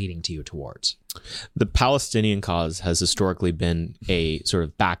points are leading to you towards. The Palestinian cause has historically been a sort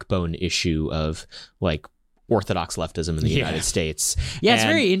of backbone issue of like orthodox leftism in the United States. Yeah, it's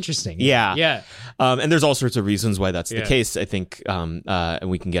very interesting. Yeah. And there's all sorts of reasons why that's the case, I think, and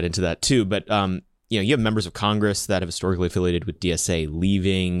we can get into that too. But you have members of Congress that have historically affiliated with DSA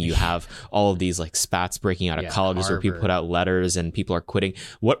leaving. You have all of these like spats breaking out of colleges where people put out letters and people are quitting.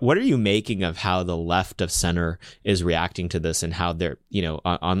 What are you making of how the left of center is reacting to this and how they're,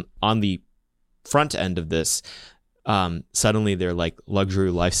 on the front end of this, suddenly their like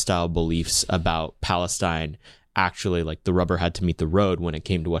luxury lifestyle beliefs about Palestine actually like the rubber had to meet the road when it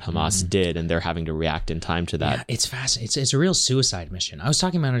came to what Hamas did, and they're having to react in time to that. Yeah, it's fascinating. It's a real suicide mission. I was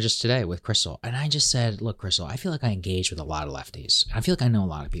talking about it just today with Crystal, and I just said, look, Crystal, I feel like I engage with a lot of lefties. I feel like I know a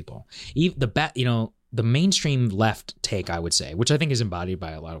lot of people. The mainstream left take, I would say, which I think is embodied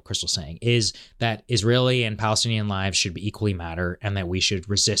by a lot of Crystal saying, is that Israeli and Palestinian lives should equally matter, and that we should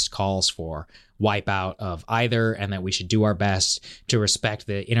resist calls for wipeout of either, and that we should do our best to respect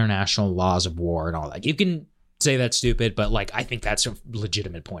the international laws of war and all that. You can say that's stupid, but like I think that's a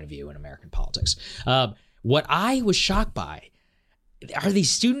legitimate point of view in American politics. What I was shocked by are these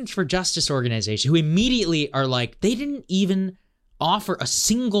Students for Justice organizations who immediately are like, they didn't even offer a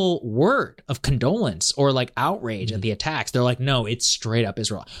single word of condolence or like outrage at the attacks. They're like, no, it's straight up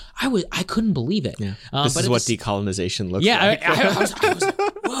Israel. I couldn't believe it. Yeah. This is what decolonization looks like. I was like,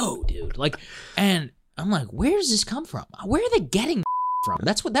 whoa, dude. Like, and I'm like, where does this come from? Where are they getting from?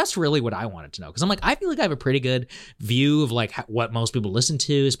 That's really what I wanted to know, because I'm like, I feel like I have a pretty good view of like what most people listen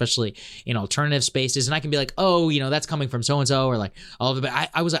to, especially in alternative spaces, and I can be like, oh, that's coming from so and so, or like all of it. But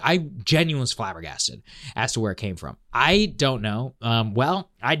I genuinely was flabbergasted as to where it came from. I don't know. Well,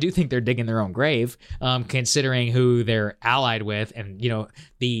 I do think they're digging their own grave, considering who they're allied with, and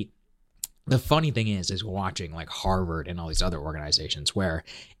the the funny thing is watching like Harvard and all these other organizations where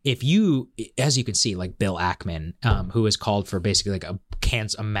if you, as you can see, like Bill Ackman, who has called for basically like a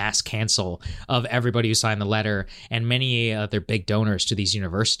mass cancel of everybody who signed the letter, and many other big donors to these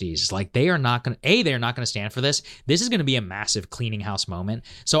universities, like they're not going to stand for this. This is going to be a massive cleaning house moment.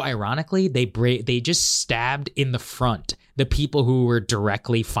 So ironically, they just stabbed in the front the people who were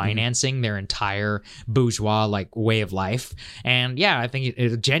directly financing their entire bourgeois like way of life. And yeah, I think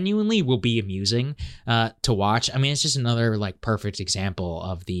it genuinely will be amusing to watch. I mean, it's just another like perfect example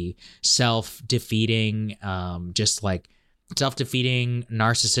of the self-defeating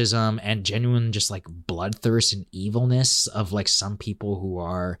narcissism and genuine just like bloodthirst and evilness of like some people who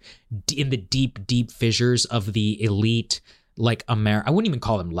are in the deep fissures of the elite. Like I wouldn't even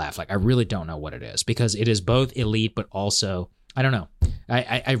call them left. Like I really don't know what it is, because it is both elite, but also, I don't know.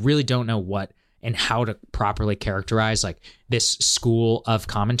 I really don't know what and how to properly characterize like this school of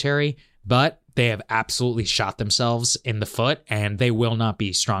commentary, but they have absolutely shot themselves in the foot, and they will not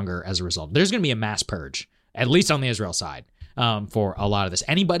be stronger as a result. There's going to be a mass purge, at least on the Israel side, for a lot of this.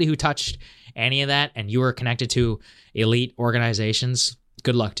 Anybody who touched any of that and you are connected to elite organizations,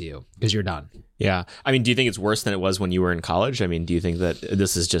 good luck to you, because you're done. Yeah. I mean, do you think it's worse than it was when you were in college? I mean, do you think that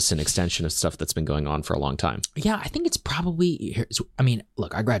this is just an extension of stuff that's been going on for a long time? Yeah, I think it's probably, I mean,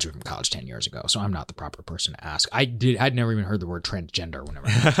 look, I graduated from college 10 years ago, so I'm not the proper person to ask. I'd never even heard the word transgender whenever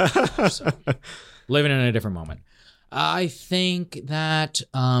I was so, living in a different moment. I think that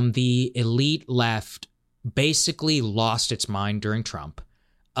the elite left basically lost its mind during Trump,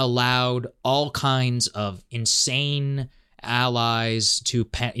 allowed all kinds of insane allies to,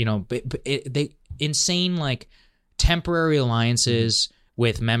 insane like temporary alliances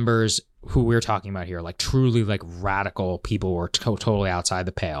with members who we're talking about here, like truly like radical people who are totally outside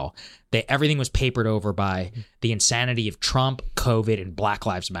the pale. Everything was papered over by the insanity of Trump, COVID, and Black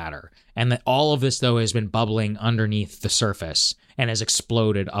Lives Matter. And that all of this, though, has been bubbling underneath the surface and has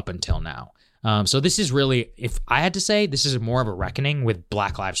exploded up until now. So this is really, if I had to say, this is more of a reckoning with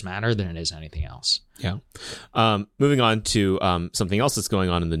Black Lives Matter than it is anything else. Yeah. Moving on to something else that's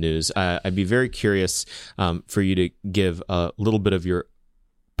going on in the news, I'd be very curious for you to give a little bit of your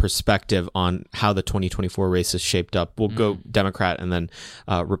perspective on how the 2024 race is shaped up. We'll go Democrat and then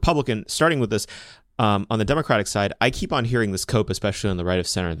Republican, starting with this. On the Democratic side, I keep on hearing this cope, especially on the right of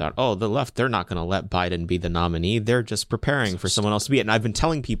center, that, the left, they're not going to let Biden be the nominee. They're just preparing for someone else to be it. And I've been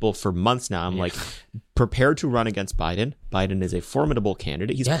telling people for months now, I'm like, prepare to run against Biden. Biden is a formidable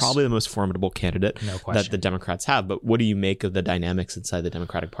candidate. He's probably the most formidable candidate that the Democrats have. But what do you make of the dynamics inside the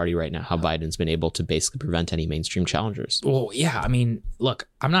Democratic Party right now? How Biden's been able to basically prevent any mainstream challengers? Well, yeah. I mean, look,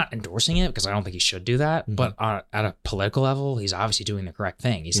 I'm not endorsing it because I don't think he should do that. Mm-hmm. But at a political level, he's obviously doing the correct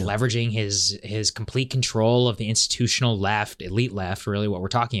thing. He's leveraging his complete control of the institutional left, elite left, really what we're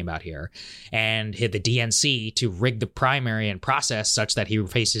talking about here, and hit the DNC to rig the primary and process such that he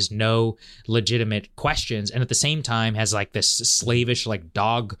faces no legitimate questions, and at the same time has like this slavish like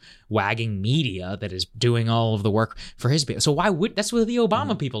dog wagging media that is doing all of the work for his people. So that's what the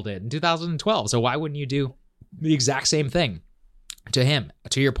Obama people did in 2012. So why wouldn't you do the exact same thing to him?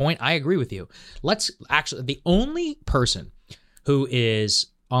 To your point, I agree with you. The only person who is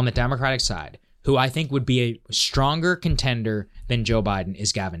on the Democratic side who I think would be a stronger contender than Joe Biden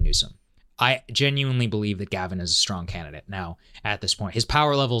is Gavin Newsom. I genuinely believe that Gavin is a strong candidate now at this point. His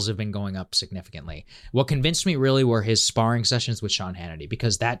power levels have been going up significantly. What convinced me really were his sparring sessions with Sean Hannity,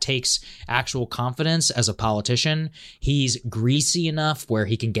 because that takes actual confidence as a politician. He's greasy enough where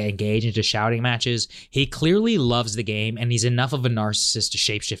he can get engaged into shouting matches. He clearly loves the game, and he's enough of a narcissist to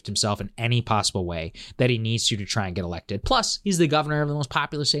shapeshift himself in any possible way that he needs to try and get elected. Plus, he's the governor of the most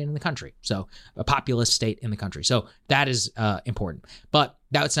populous state in the country. So a populous state in the country. So that is important. But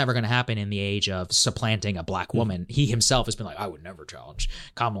that's never going to happen in the age of supplanting a black woman. He himself has been like, I would never challenge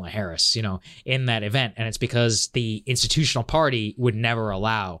Kamala Harris, in that event. And it's because the institutional party would never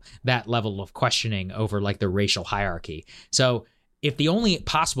allow that level of questioning over like the racial hierarchy. So if the only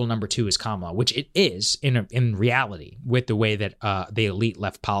possible number two is Kamala, which it is in reality with the way that the elite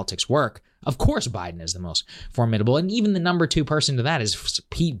left politics work, of course Biden is the most formidable. And even the number two person to that is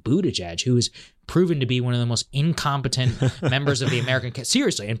Pete Buttigieg, who is proven to be one of the most incompetent members of the American...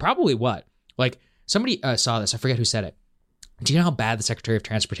 Seriously, and probably what? Like, somebody saw this. I forget who said it. Do you know how bad the Secretary of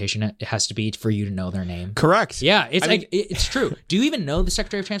Transportation it has to be for you to know their name? Correct. Yeah, it's true. Do you even know the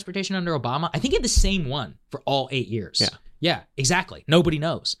Secretary of Transportation under Obama? I think he had the same one for all 8 years. Yeah. Yeah, exactly. Nobody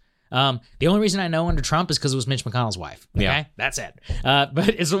knows. The only reason I know under Trump is because it was Mitch McConnell's wife. Okay, Yeah. that's it. But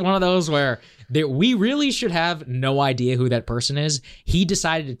it's one of those where we really should have no idea who that person is. He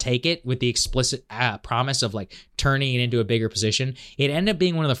decided to take it with the explicit promise of like turning it into a bigger position. It ended up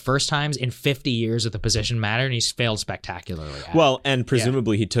being one of the first times in 50 years that the position mattered, and he's failed spectacularly at it. Well, and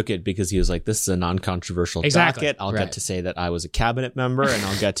presumably he took it because he was like, this is a non-controversial Exactly. docket. I'll Right. get to say that I was a cabinet member, and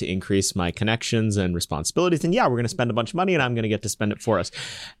I'll get to increase my connections and responsibilities. And yeah, we're going to spend a bunch of money, and I'm going to get to spend it for us.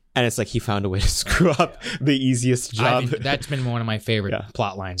 And it's like he found a way to screw up the easiest job. That's been one of my favorite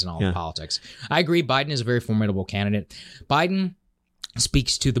plot lines in all of politics. I agree. Biden is a very formidable candidate. Biden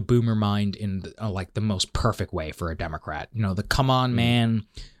speaks to the boomer mind in like the most perfect way for a Democrat. You know, the come on, man.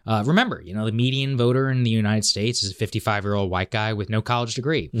 Remember, you know, the median voter in the United States is a 55-year-old white guy with no college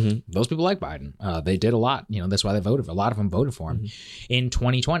degree. Those people like Biden. They did a lot. You know, that's why they voted. A lot of them voted for him in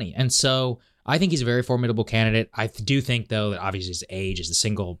 2020. And so I think he's a very formidable candidate. I do think, though, that obviously his age is the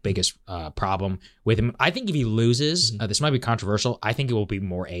single biggest problem with him. I think if he loses, this might be controversial, I think it will be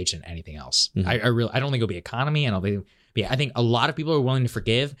more age than anything else. I don't think it'll be economy, and I think a lot of people are willing to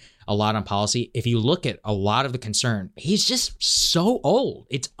forgive a lot on policy. If you look at a lot of the concern, he's just so old.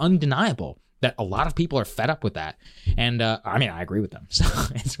 It's undeniable that a lot of people are fed up with that. And I mean, I agree with them. So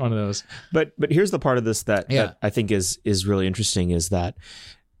it's one of those. But here's the part of this that I think is really interesting is that,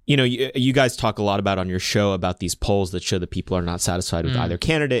 you know, you guys talk a lot about on your show about these polls that show that people are not satisfied with either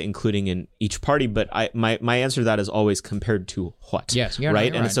candidate, including in each party. But my answer to that is always compared to what? Yes,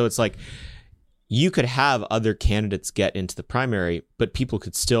 right? And so it's like you could have other candidates get into the primary, but people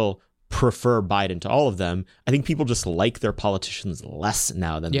could still prefer Biden to all of them. I think people just like their politicians less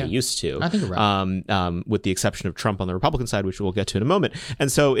now than they used to. I think you're right. With the exception of Trump on the Republican side, which we'll get to in a moment. And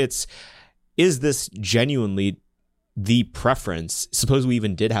so is this genuinely the preference? Suppose we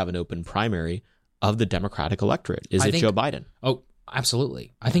even did have an open primary of the Democratic electorate. Is it Joe Biden? Oh,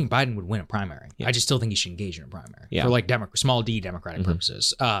 absolutely. I think Biden would win a primary. Yeah. I just still think he should engage in a primary Yeah. for like small D Democratic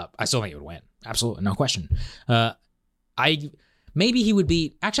purposes. I still think he would win. Absolutely. No question. Maybe he would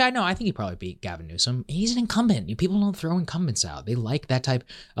beat. Actually, I know. I think he'd probably beat Gavin Newsom. He's an incumbent. People don't throw incumbents out. They like that type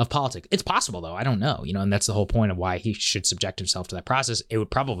of politics. It's possible, though. I don't know. You know, and that's the whole point of why he should subject himself to that process. It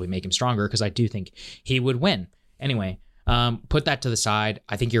would probably make him stronger because I do think he would win. Anyway, put that to the side.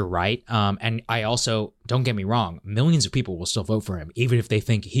 I think you're right. And I also, don't get me wrong, millions of people will still vote for him, even if they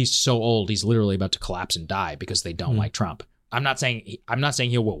think he's so old, he's literally about to collapse and die because they don't like Trump. I'm not saying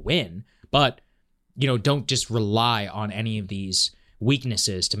he will win, but you know, don't just rely on any of these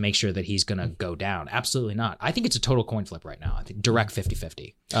weaknesses to make sure that he's going to go down. Absolutely not. I think it's a total coin flip right now. I think direct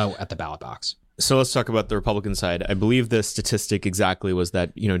 50-50 at the ballot box. So let's talk about the Republican side. I believe the statistic exactly was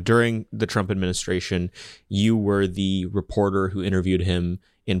that, you know, during the Trump administration, you were the reporter who interviewed him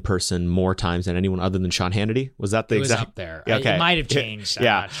in person more times than anyone other than Sean Hannity. Was that the exact? It was up there. Okay. It might have changed. I'm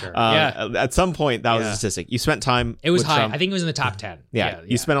not sure. At some point, that was a statistic. You spent time. It was with high. Trump. I think it was in the top 10.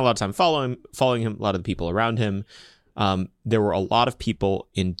 You spent a lot of time following him, a lot of the people around him. There were a lot of people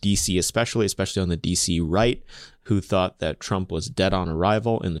in DC, especially on the DC right, who thought that Trump was dead on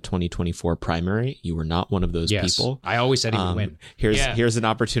arrival in the 2024 primary. You were not one of those people. I always said he would win. Here's an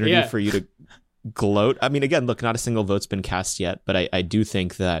opportunity for you to gloat. I mean, again, look, not a single vote's been cast yet, but I do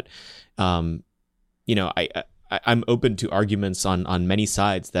think that, you know, I'm open to arguments on many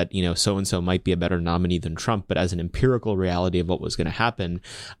sides that, you know, so-and-so might be a better nominee than Trump, but as an empirical reality of what was going to happen,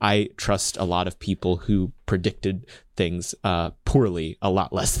 I trust a lot of people who predicted things poorly a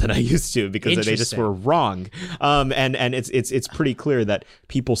lot less than I used to because they just were wrong. And it's pretty clear that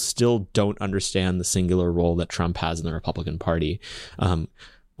people still don't understand the singular role that Trump has in the Republican Party.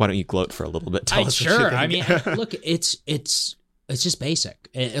 Why don't you gloat for a little bit? Tell us what you think. I mean, look, it's just basic.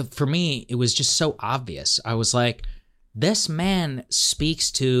 For me, it was just so obvious. I was like, this man speaks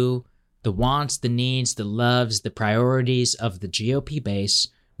to the wants, the needs, the loves, the priorities of the GOP base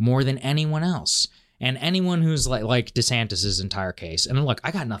more than anyone else. And anyone who's like DeSantis's entire case, and look,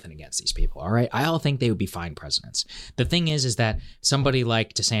 I got nothing against these people, all right? I all think they would be fine presidents. The thing is that somebody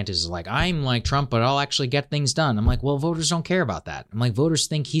like DeSantis is like, I'm like Trump, but I'll actually get things done. I'm like, well, voters don't care about that. I'm like, voters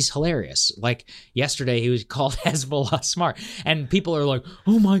think he's hilarious. Like yesterday, he was called Hezbollah smart, and people are like,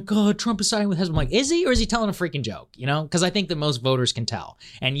 oh my God, Trump is siding with Hezbollah. I'm like, is he, or is he telling a freaking joke? You know, because I think that most voters can tell.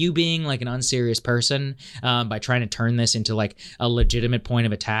 And you being like an unserious person by trying to turn this into like a legitimate point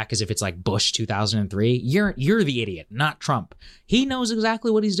of attack as if it's like Bush 2003. You're the idiot, not Trump. He knows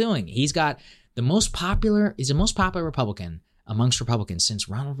exactly what he's doing. He's got he's the most popular Republican amongst Republicans since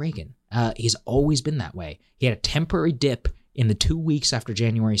Ronald Reagan. He's always been that way. He had a temporary dip in the 2 weeks after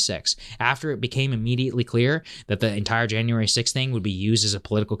January 6th, after it became immediately clear that the entire January 6th thing would be used as a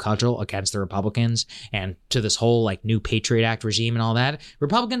political cudgel against the Republicans and to this whole like new Patriot Act regime and all that,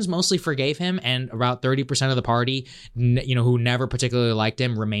 Republicans mostly forgave him, and about 30% of the party, who never particularly liked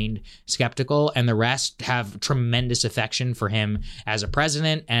him, remained skeptical, and the rest have tremendous affection for him as a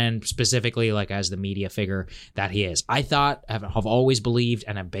president and specifically like as the media figure that he is. I have always believed,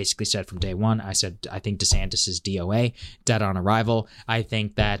 and I basically said from day one, I think DeSantis is DOA, dead on arrival. I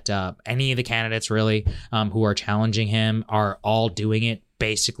think that any of the candidates really who are challenging him are all doing it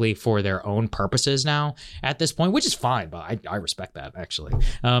basically for their own purposes now at this point, which is fine, but I respect that actually.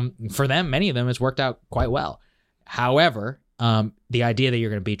 For them, many of them, it's worked out quite well. However, the idea that you're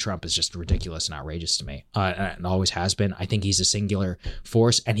going to beat Trump is just ridiculous and outrageous to me. And always has been. I think he's a singular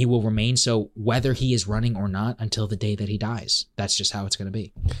force, and he will remain so whether he is running or not until the day that he dies. That's just how it's going to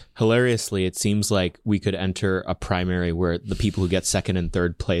be. Hilariously, it seems like we could enter a primary where the people who get second and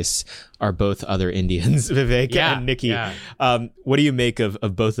third place are both other Indians, Vivek and Nikki. Yeah. What do you make of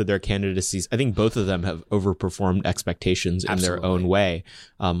both of their candidacies? I think both of them have overperformed expectations in their own way.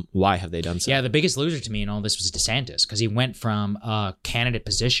 Why have they done so? Yeah, the biggest loser to me in all this was DeSantis, because he went from candidate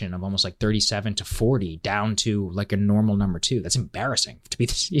position of almost like 37 to 40 down to like a normal number 2. That's embarrassing to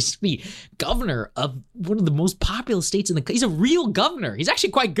be governor of one of the most populous states in the. He's a real governor. He's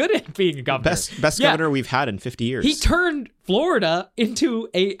actually quite good at being a governor. Best governor we've had in 50 years. He turned Florida into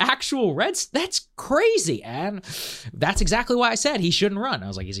a actual red. That's crazy, and that's exactly why I said he shouldn't run. I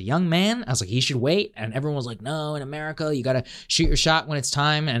was like, he's a young man. I was like, he should wait. And everyone was like, no, in America, you got to shoot your shot when it's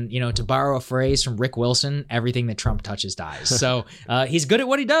time. And to borrow a phrase from Rick Wilson, everything that Trump touches dies. So he's good at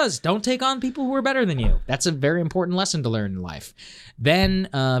what he does. Don't take on people who are better than you. That's a very important lesson to learn in life. Then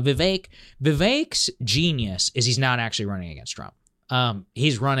Vivek's genius is he's not actually running against Trump.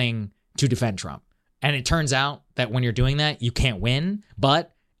 He's running to defend Trump. And it turns out that when you're doing that, you can't win,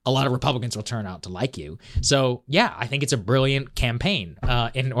 but a lot of Republicans will turn out to like you. So, yeah, I think it's a brilliant campaign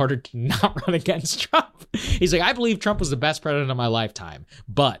in order to not run against Trump. He's like, I believe Trump was the best president of my lifetime.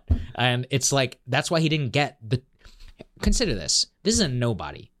 And it's like, that's why he didn't get the... Consider this. This is a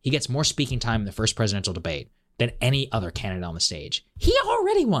nobody. He gets more speaking time in the first presidential debate than any other candidate on the stage. He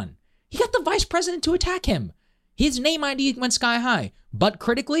already won. He got the vice president to attack him. His name ID went sky high. But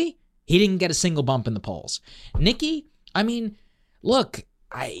critically, he didn't get a single bump in the polls. Nikki, I mean, look,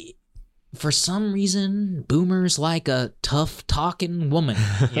 for some reason, boomers like a tough talking woman.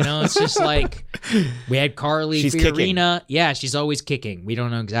 It's just like we had Carly Fiorina. Kicking. Yeah, she's always kicking. We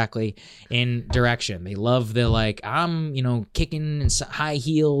don't know exactly in direction. They love the I'm kicking in high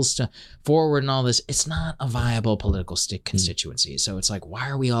heels to forward and all this. It's not a viable political constituency. So it's like, why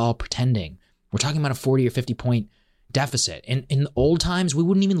are we all pretending? We're talking about a 40 or 50 point deficit. In old times, we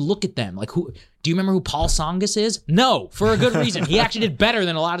wouldn't even look at them. Like, who do you remember who Paul Tsongas is? No, for a good reason. He actually did better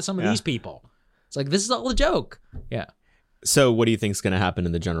than a lot of some of these people. It's like, this is all a joke. Yeah. So what do you think is going to happen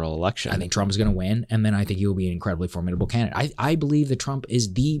in the general election? I think Trump is going to win, and then I think he will be an incredibly formidable candidate. I believe that Trump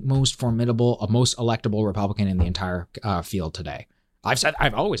is the most formidable, most electable Republican in the entire field today.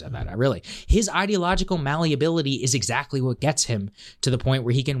 I've always said that. His ideological malleability is exactly what gets him to the point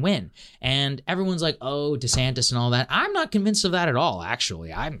where he can win. And everyone's like, oh, DeSantis and all that. I'm not convinced of that at all,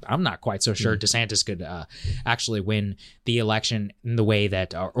 actually. I'm not quite so sure DeSantis could actually win the election in the way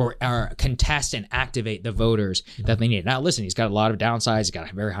that, or contest and activate the voters that they need. Now, listen, he's got a lot of downsides. He's got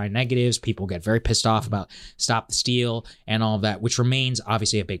very high negatives. People get very pissed off about Stop the Steal and all of that, which remains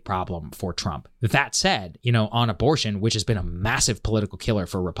obviously a big problem for Trump. That said, on abortion, which has been a massive political killer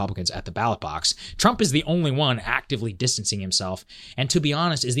for Republicans at the ballot box, Trump is the only one actively distancing himself, and to be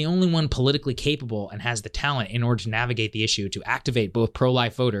honest, is the only one politically capable and has the talent in order to navigate the issue to activate both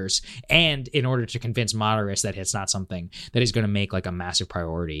pro-life voters and in order to convince moderates that it's not something that he's going to make like a massive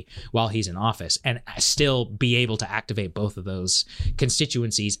priority while he's in office, and still be able to activate both of those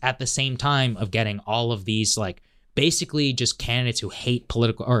constituencies at the same time of getting all of these basically just candidates who hate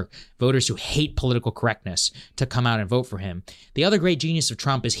political, or voters who hate political correctness, to come out and vote for him. The other great genius of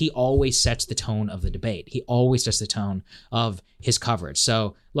Trump is he always sets the tone of the debate. He always sets the tone of his coverage.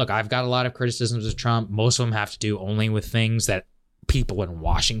 So look, I've got a lot of criticisms of Trump. Most of them have to do only with things that people in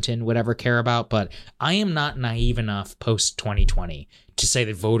Washington would ever care about, but I am not naive enough post 2020 to say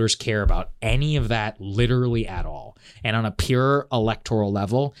that voters care about any of that literally at all. And on a pure electoral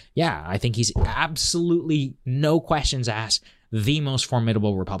level, yeah, I think he's absolutely, no questions asked, the most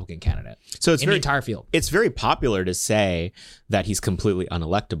formidable Republican candidate. So it's in the entire field. It's very popular to say that he's completely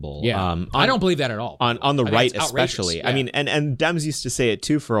unelectable. Yeah, I don't believe that at all. On the right, especially. Yeah. I mean, and Dems used to say it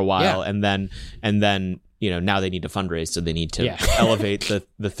too for a while, and then now they need to fundraise, so they need to elevate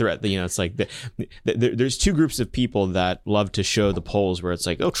the threat. It's like there's two groups of people that love to show the polls where it's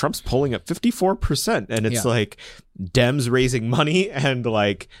like, oh, Trump's polling at 54%, and it's like Dems raising money and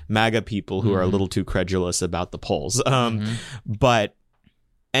like MAGA people who are a little too credulous about the polls. But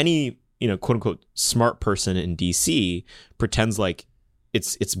any quote unquote smart person in DC pretends like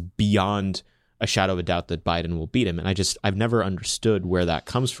it's beyond a shadow of a doubt that Biden will beat him. And I've never understood where that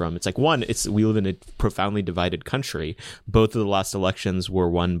comes from. It's like, one, we live in a profoundly divided country. Both of the last elections were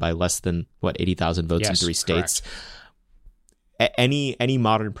won by less than 80,000 votes in 3 states. Any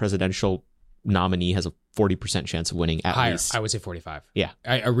modern presidential nominee has a 40% chance of winning at least. I would say 45. Yeah.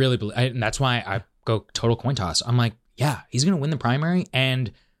 I really believe, and that's why I go total coin toss. I'm like, yeah, he's going to win the primary,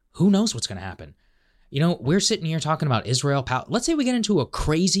 and who knows what's going to happen. We're sitting here talking about Israel. Let's say we get into a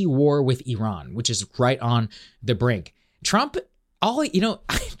crazy war with Iran, which is right on the brink. Trump, I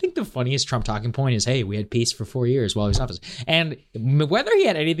think the funniest Trump talking point is, hey, we had peace for 4 years while he was in office. And whether he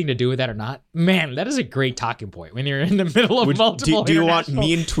had anything to do with that or not, man, that is a great talking point when you're in the middle of multiple do you want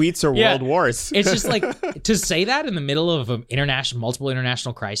mean tweets or world wars? It's just like, to say that in the middle of multiple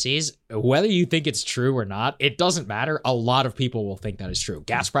international crises, whether you think it's true or not, it doesn't matter. A lot of people will think that is true.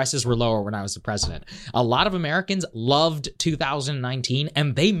 Gas prices were lower when I was the president. A lot of Americans loved 2019,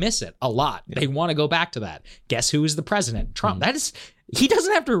 and they miss it a lot. Yeah. They want to go back to that. Guess who is the president? Trump. He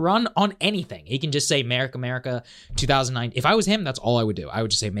doesn't have to run on anything. He can just say, Make America 2009. If I was him, that's all I would do. I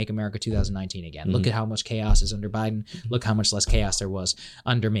would just say, Make America 2019 again. Look at how much chaos is under Biden. Look how much less chaos there was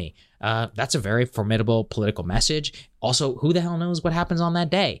under me. That's a very formidable political message. Also, who the hell knows what happens on that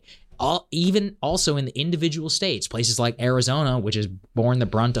day? Even also in the individual states, places like Arizona, which has borne the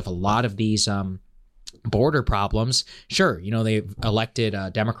brunt of a lot of these border problems. Sure, they've elected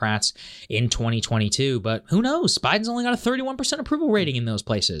Democrats in 2022, but who knows? Biden's only got a 31% approval rating in those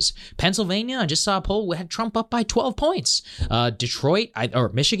places. Pennsylvania, I just saw a poll, had Trump up by 12 points. Detroit, or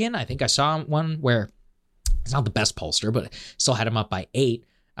Michigan, I think I saw one where it's not the best pollster, but still had him up by 8.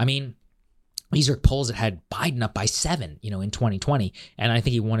 I mean, these are polls that had Biden up by 7, in 2020, and I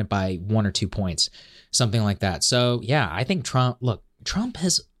think he won it by 1 or 2 points, something like that. So, yeah, I think Trump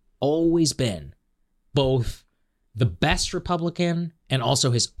has always been both the best Republican and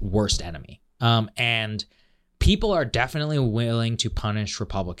also his worst enemy. And people are definitely willing to punish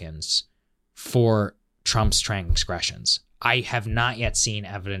Republicans for Trump's transgressions. I have not yet seen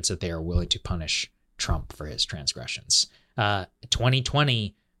evidence that they are willing to punish Trump for his transgressions.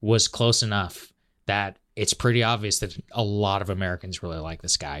 2020 was close enough that it's pretty obvious that a lot of Americans really like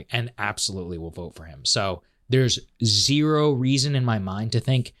this guy and absolutely will vote for him. So there's zero reason in my mind to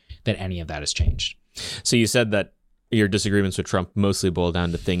think that any of that has changed. So you said that your disagreements with Trump mostly boil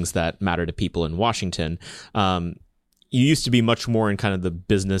down to things that matter to people in Washington. You used to be much more in kind of the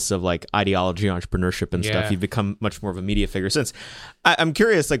business of like ideology, entrepreneurship and stuff. You've become much more of a media figure since. I'm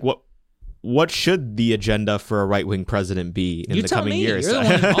curious, like what should the agenda for a right-wing president be in the coming years? You're the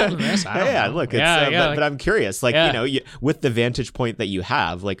one involved in this. I don't know. Look, but I'm curious, with the vantage point that you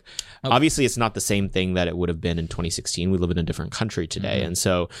have, obviously it's not the same thing that it would have been in 2016. We live in a different country today. And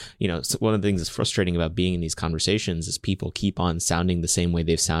so, one of the things that's frustrating about being in these conversations is people keep on sounding the same way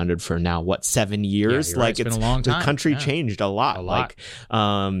they've sounded for now, 7 years? It's been a long time. The country changed a lot.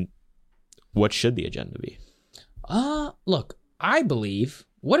 What should the agenda be? Look, I believe,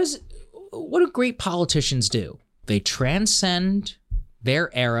 what do great politicians do? They transcend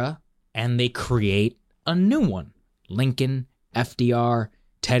their era and they create a new one. Lincoln, FDR,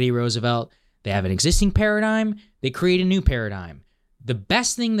 Teddy Roosevelt, they have an existing paradigm, they create a new paradigm. The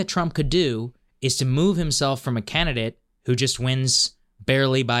best thing that Trump could do is to move himself from a candidate who just wins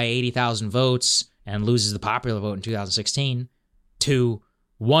barely by 80,000 votes and loses the popular vote in 2016 to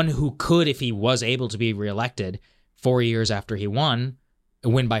one who could, if he was able to be reelected 4 years after he win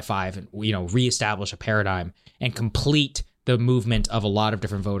by 5 and, reestablish a paradigm and complete the movement of a lot of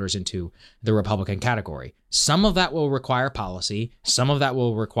different voters into the Republican category. Some of that will require policy. Some of that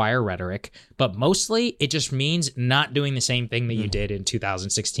will require rhetoric, but mostly it just means not doing the same thing that you did in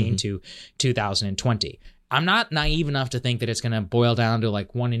 2016 to 2020. I'm not naive enough to think that it's going to boil down to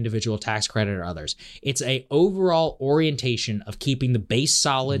like one individual tax credit or others. It's a overall orientation of keeping the base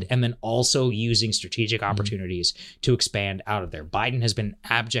solid and then also using strategic opportunities to expand out of there. Biden has been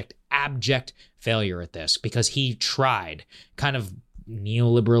abject failure at this because he tried kind of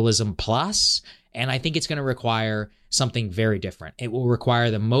neoliberalism plus, and I think it's going to require something very different. It will require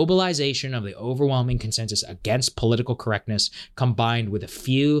the mobilization of the overwhelming consensus against political correctness, combined with a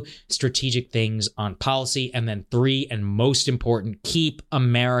few strategic things on policy, and then 3, and most important, keep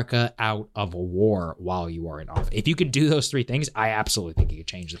America out of a war while you are in office. If you could do those 3 things, I absolutely think you could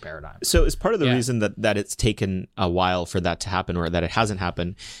change the paradigm. So is part of the reason that it's taken a while for that to happen, or that it hasn't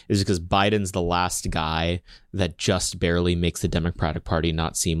happened, is because Biden's the last guy that just barely makes the Democratic Party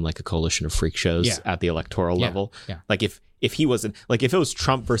not seem like a coalition of freak shows at the electoral level. Yeah. Like if he wasn't, like if it was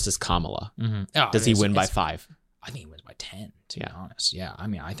Trump versus Kamala, does he win by 5? I think he wins by 10, to be honest. Yeah, I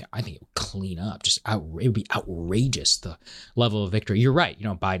mean, I think it would clean up. It would be outrageous, the level of victory. You're right,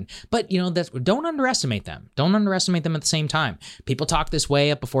 Biden. But, don't underestimate them. Don't underestimate them at the same time. People talk this way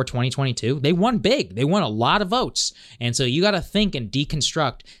up before 2022. They won big. They won a lot of votes. And so you got to think and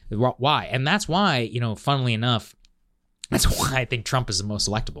deconstruct why. And that's why, funnily enough, that's why I think Trump is the most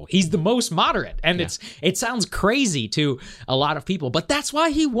electable. He's the most moderate. And it sounds crazy to a lot of people, but that's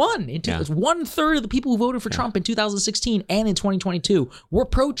why he won. 1/3 of the people who voted for Trump in 2016 and in 2022 were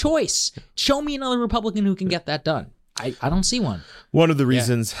pro-choice. Show me another Republican who can get that done. I don't see one. One of the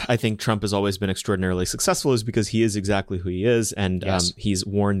reasons I think Trump has always been extraordinarily successful is because he is exactly who he is. And he's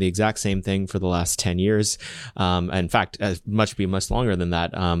worn the exact same thing for the last 10 years. In fact, much longer than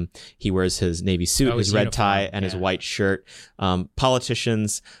that. He wears his Navy suit, his red tie, and his white shirt.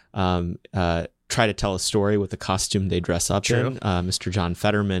 Politicians try to tell a story with the costume they dress up in. Mr. John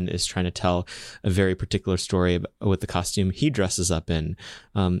Fetterman is trying to tell a very particular story with the costume he dresses up in.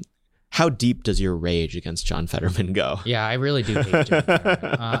 How deep does your rage against John Fetterman go? Yeah, I really do hate John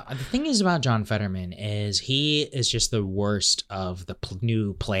Fetterman. The thing is about John Fetterman is he is just the worst of the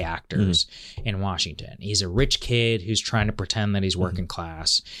new play actors in Washington. He's a rich kid who's trying to pretend that he's working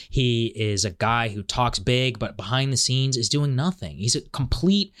class. He is a guy who talks big, but behind the scenes is doing nothing. He's a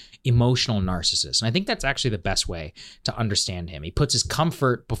complete emotional narcissist. And I think that's actually the best way to understand him. He puts his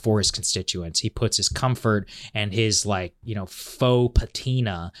comfort before his constituents. He puts his comfort and his faux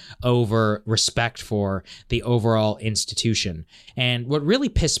patina over respect for the overall institution. And what really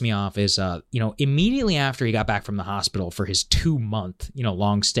pissed me off is, immediately after he got back from the hospital for his 2-month,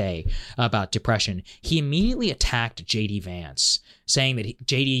 long stay about depression, he immediately attacked JD Vance, saying that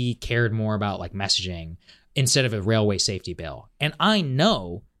JD cared more about messaging instead of a railway safety bill. And I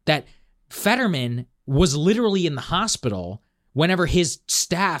know that Fetterman was literally in the hospital whenever his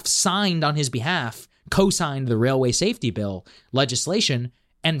staff signed on his behalf, co-signed the railway safety bill legislation,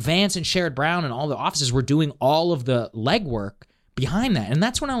 and Vance and Sherrod Brown and all the officers were doing all of the legwork behind that. And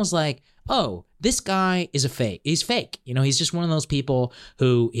that's when I was like, oh, this guy is a fake. He's fake. He's just one of those people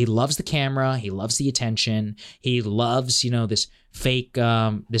who he loves the camera. He loves the attention. He loves, this fake,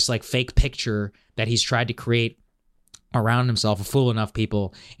 fake picture that he's tried to create around himself, or fool enough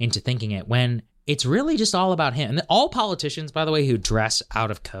people into thinking it, when it's really just all about him. And all politicians, by the way, who dress out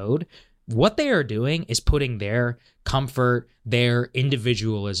of code, what they are doing is putting their comfort, their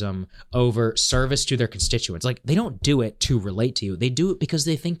individualism over service to their constituents. They don't do it to relate to you. They do it because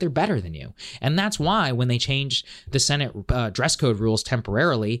they think they're better than you. And that's why when they changed the Senate dress code rules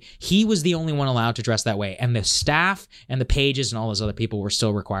temporarily, he was the only one allowed to dress that way. And the staff and the pages and all those other people were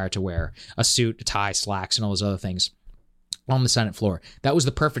still required to wear a suit, a tie, slacks, and all those other things on the Senate floor. That was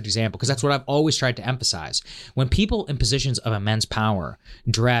the perfect example, because that's what I've always tried to emphasize. When people in positions of immense power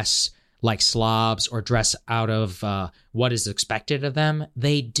dress like slobs or dress out of what is expected of them,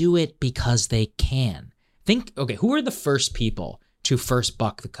 they do it because they can. Think, okay, who are the first people to first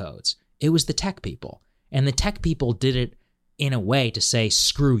buck the codes? It was the tech people. And the tech people did it in a way to say,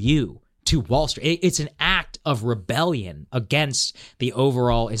 screw you, to Wall Street. It's an act of rebellion against the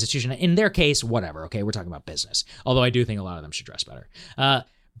overall institution. In their case, whatever, okay, we're talking about business. Although I do think a lot of them should dress better.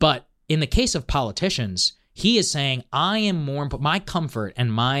 But in the case of politicians, he is saying, I am more important. My comfort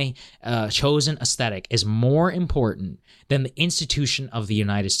and my chosen aesthetic is more important than the institution of the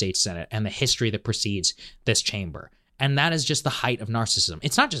United States Senate and the history that precedes this chamber. And that is just the height of narcissism.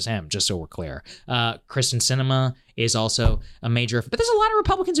 It's not just him, just so we're clear. Kristen Sinema is also a major... But there's a lot of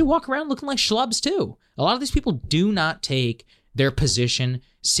Republicans who walk around looking like schlubs, too. A lot of these people do not take their position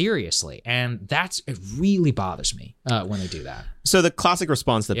seriously. And it really bothers me when they do that. So the classic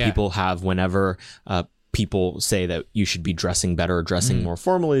response that people have whenever... people say that you should be dressing better or dressing more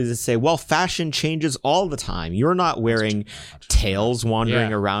formally is to say, well, fashion changes all the time. You're not wearing tails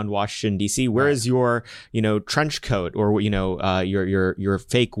wandering around Washington, D.C. Where is your, trench coat or, your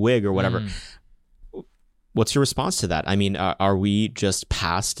fake wig or whatever? What's your response to that? I mean, are we just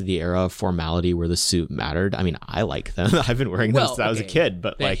past the era of formality where the suit mattered? I mean, I like them. I've been wearing them since I was a kid,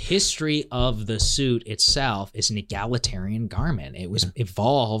 but the history of the suit itself is an egalitarian garment. It was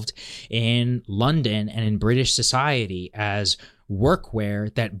evolved in London and in British society as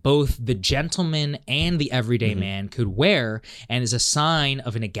workwear that both the gentleman and the everyday man could wear, and is a sign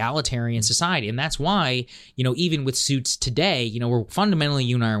of an egalitarian society. And that's why, even with suits today, we're fundamentally,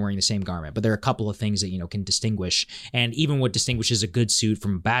 you and I are wearing the same garment, but there are a couple of things that, can distinguish. And even what distinguishes a good suit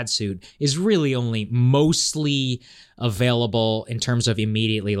from a bad suit is really only mostly available in terms of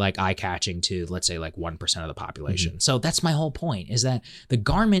immediately like eye-catching to, let's say, like 1% of the population. So that's my whole point, is that the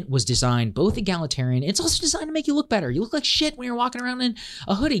garment was designed both egalitarian. It's also designed to make you look better. You look like shit when you're walking around in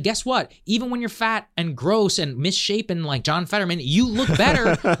a hoodie. Guess what? Even when you're fat and gross and misshapen like John Fetterman, you look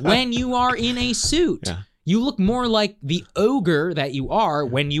better when you are in a suit. Yeah. You look more like the ogre that you are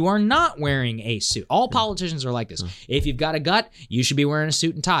when you are not wearing a suit. All politicians are like this. If you've got a gut, you should be wearing a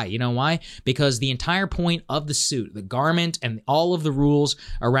suit and tie. You know why? Because the entire point of the suit, the garment, and all of the rules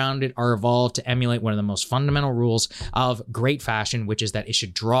around it are evolved to emulate one of the most fundamental rules of great fashion, which is that it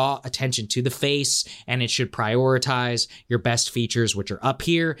should draw attention to the face and it should prioritize your best features, which are up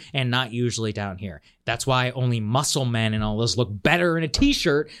here and not usually down here. That's why only muscle men and all those look better in a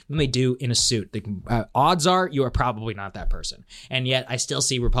t-shirt than they do in a suit. Odds are you are probably not that person. And yet I still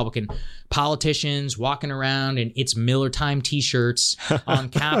see Republican politicians walking around in It's Miller Time t-shirts on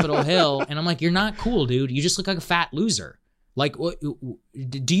Capitol Hill. And I'm like, you're not cool, dude. You just look like a fat loser. Like, what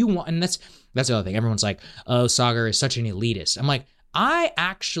do you want? And that's the other thing. Everyone's like, oh, Saagar is such an elitist. I'm like, I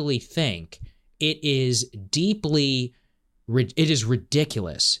actually think it is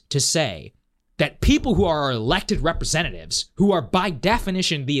ridiculous to say that people who are elected representatives, who are by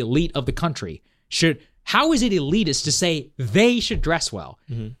definition the elite of the country, how is it elitist to say they should dress well?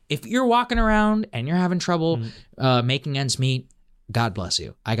 If you're walking around and you're having trouble making ends meet, God bless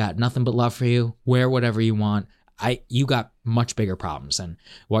you. I got nothing but love for you. Wear whatever you want. You got much bigger problems than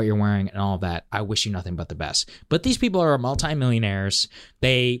what you're wearing and all that. I wish you nothing but the best. But these people are multimillionaires.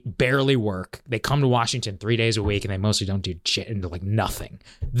 They barely work. They come to Washington 3 days a week and they mostly don't do shit and like nothing.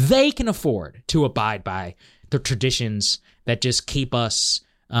 They can afford to abide by the traditions that just keep us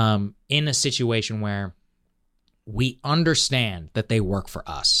in a situation where we understand that they work for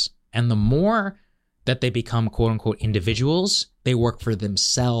us. And the more that they become quote unquote individuals, they work for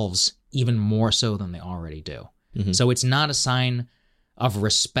themselves even more so than they already do. So it's not a sign of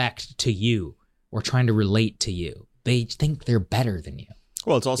respect to you or trying to relate to you. They think they're better than you.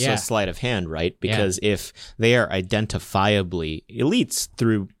 Well, it's also a sleight of hand, right? Because if they are identifiably elites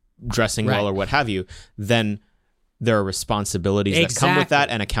through dressing well or what have you, then there are responsibilities that come with that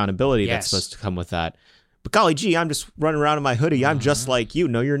and accountability that's supposed to come with that. But golly gee, I'm just running around in my hoodie. I'm just like you.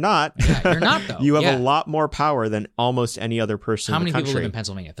 No, you're not. You're not, though. You have a lot more power than almost any other person in the country. How many people live in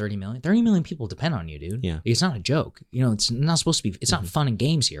Pennsylvania? 30 million? 30 million people depend on you, dude. Yeah. It's not a joke. It's not supposed to be, it's not fun and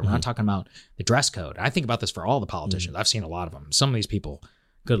games here. We're not talking about the dress code. I think about this for all the politicians. I've seen a lot of them. Some of these people,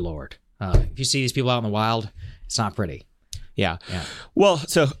 good Lord. If you see these people out in the wild, it's not pretty. Yeah. Well,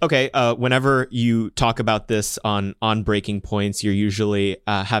 so, okay, whenever you talk about this on Breaking Points, you're usually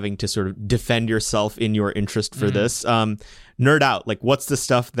having to sort of defend yourself in your interest for this. Nerd out. Like, what's the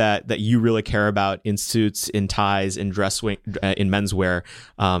stuff that you really care about in suits, in ties, in in menswear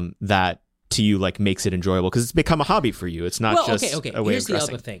that to you like makes it enjoyable? Because it's become a hobby for you. It's not just a way Here's of dressing.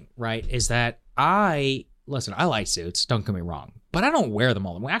 The other thing, right, is that I like suits, don't get me wrong, but I don't wear them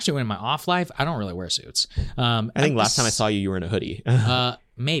all. Actually, when in my off life, I don't really wear suits. I think last time I saw you, you were in a hoodie.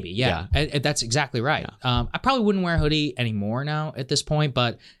 Maybe, yeah. That's exactly right. Yeah. I probably wouldn't wear a hoodie anymore now at this point,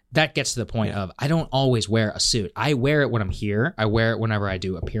 but that gets to the point of I don't always wear a suit. I wear it when I'm here. I wear it whenever I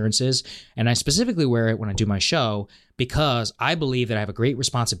do appearances, and I specifically wear it when I do my show because I believe that I have a great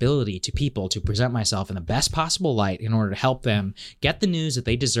responsibility to people to present myself in the best possible light in order to help them get the news that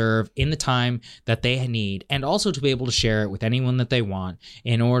they deserve in the time that they need, and also to be able to share it with anyone that they want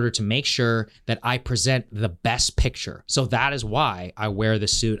in order to make sure that I present the best picture. So that is why I wear the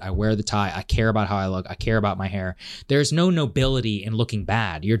suit, I wear the tie, I care about how I look, I care about my hair. There's no nobility in looking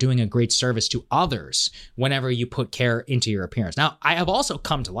bad. You're doing a great service to others whenever you put care into your appearance. Now, I have also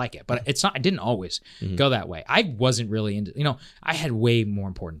come to like it, but I didn't always go that way. I wasn't really into, I had way more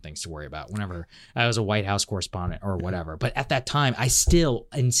important things to worry about whenever I was a White House correspondent or whatever. But at that time, I still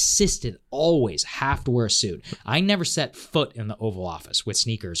insisted always have to wear a suit. I never set foot in the Oval Office with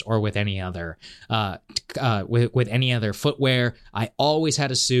sneakers or with any other with any other footwear. I always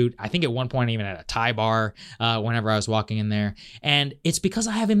had a suit. I think at one point I even had a tie bar whenever I was walking in there. And it's because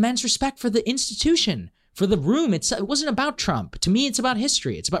I have immense respect for the institution, For the room, it wasn't about Trump. To me, it's about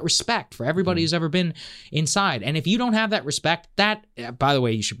history. It's about respect for everybody who's ever been inside. And if you don't have that respect, that, by the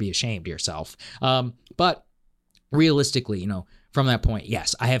way, you should be ashamed of yourself. But realistically, from that point,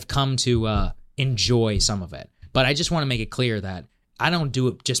 yes, I have come to enjoy some of it. But I just want to make it clear that I don't do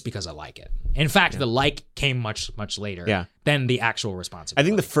it just because I like it. In fact, the like came much, much later than the actual responsibility. I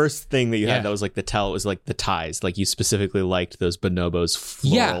think the first thing that you had that was like the tell was like the ties. Like you specifically liked those bonobos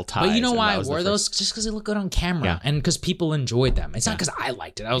floral ties. But you know why I wore those? Just because they look good on camera and because people enjoyed them. It's not because I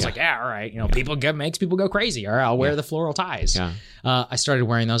liked it. I was like, all right, people makes people go crazy. All right, I'll wear the floral ties. Yeah. I started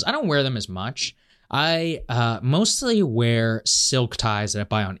wearing those. I don't wear them as much. I mostly wear silk ties that I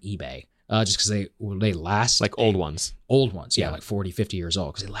buy on eBay. Just because they last. Like old ones. Old ones, like 40, 50 years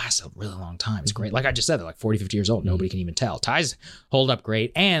old, because they last a really long time. It's great. Like I just said, they're like 40, 50 years old. Nobody can even tell. Ties hold up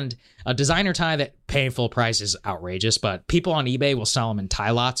great. And a designer tie that paying full price is outrageous, but people on eBay will sell them in tie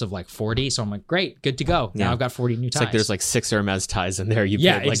lots of like 40. So I'm like, great, good to go. Now I've got 40 new ties. It's like there's like 6 Hermes ties in there. You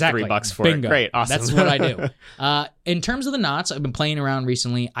paid like $3 for Bingo. it. Great, awesome. That's what I do. In terms of the knots, I've been playing around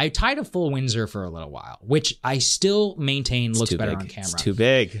recently. I tied a full Windsor for a little while, which I still maintain looks better on camera. It's too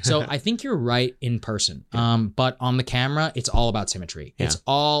big. So I think you're right in person. But on the camera, it's all about symmetry. Yeah. It's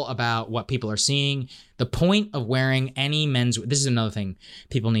all about what people are seeing. The point of wearing any men's, this is another thing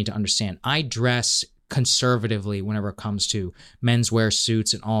people need to understand. I dress conservatively whenever it comes to menswear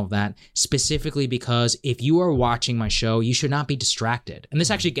suits and all of that, specifically because if you are watching my show, you should not be distracted. And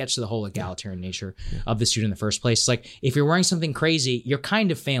this actually gets to the whole egalitarian nature of the suit in the first place. It's like, if you're wearing something crazy, you're kind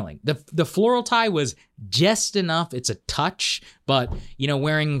of failing. The floral tie was just enough. It's a touch, but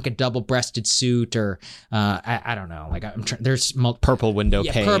wearing like a double-breasted suit or I don't know, like there's purple window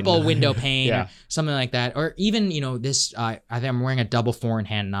pane, or something like that, or even this. I think I'm wearing a double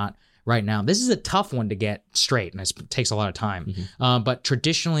 4-in-hand knot right now. This is a tough one to get straight, and it takes a lot of time. But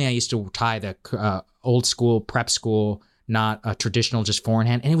traditionally, I used to tie the old school prep school, not a traditional just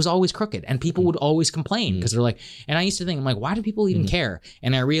 4-in-hand, and it was always crooked, and people would always complain because they're like, and I used to think, I'm like, why do people even care?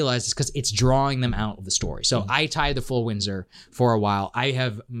 And I realized it's because it's drawing them out of the story. So I tied the full Windsor for a while. I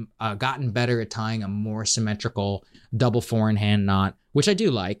have gotten better at tying a more symmetrical double 4-in-hand knot, which I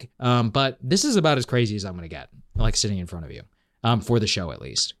do like. But this is about as crazy as I'm going to get, like sitting in front of you. For the show, at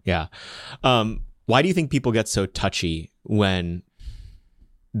least. Yeah. Why do you think people get so touchy when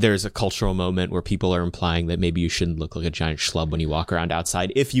there's a cultural moment where people are implying that maybe you shouldn't look like a giant schlub when you walk around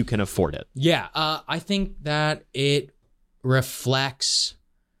outside if you can afford it? Yeah. I think that it reflects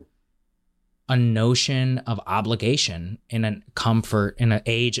a notion of obligation in an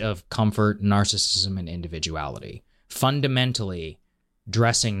age of comfort, narcissism, and individuality. Fundamentally,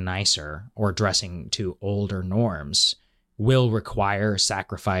 dressing nicer or dressing to older norms will require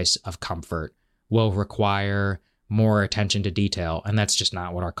sacrifice of comfort, will require more attention to detail, and that's just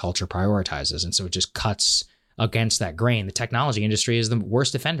not what our culture prioritizes. And so it just cuts against that grain. The technology industry is the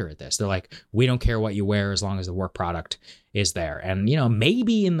worst offender at this. They're like, we don't care what you wear as long as the work product is there. And,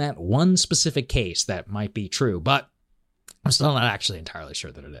 maybe in that one specific case that might be true, but I'm still not actually entirely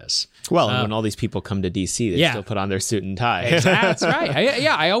sure that it is. Well, when all these people come to DC, they still put on their suit and tie. That's right.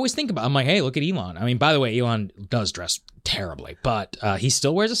 I always think I'm like, hey, look at Elon. I mean, by the way, Elon does dress terribly, but he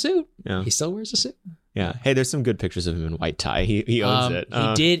still wears a suit. Yeah. He still wears a suit. Yeah. Hey, there's some good pictures of him in white tie. He owns it.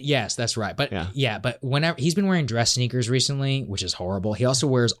 He did. Yes, that's right. But but whenever he's been wearing dress sneakers recently, which is horrible. He also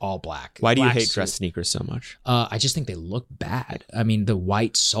wears all black. Why do you hate dress sneakers so much? I just think they look bad. I mean, the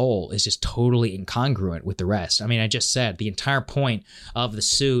white sole is just totally incongruent with the rest. I mean, I just said the entire point of the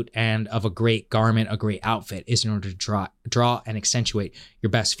suit and of a great garment, a great outfit, is in order to draw and accentuate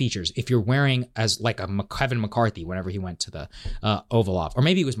your best features. If you're wearing as like a Kevin McCarthy whenever he went to the Oval Office, or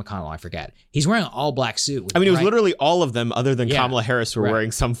maybe it was McConnell, I forget. He's wearing all black suit. I mean, it was literally all of them other than Kamala Harris were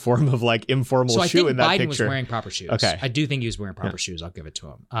wearing some form of like informal shoe in that Biden picture. Was wearing proper shoes. Okay. I do think he was wearing proper shoes. I'll give it to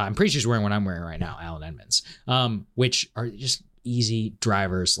him. I'm pretty sure he's wearing what I'm wearing right now, Allen Edmonds, which are just easy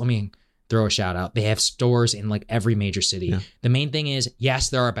drivers. Let me throw a shout out. They have stores in like every major city. Yeah. The main thing is, yes,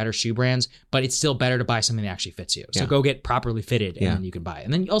 there are better shoe brands, but it's still better to buy something that actually fits you. So go get properly fitted and then you can buy it.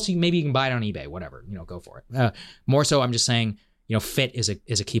 And then also maybe you can buy it on eBay, whatever, go for it. More so, I'm just saying, fit is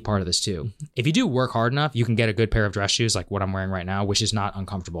a key part of this too. If you do work hard enough, you can get a good pair of dress shoes like what I'm wearing right now, which is not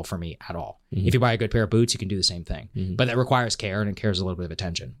uncomfortable for me at all. If you buy a good pair of boots, you can do the same thing. But that requires care, and it cares a little bit of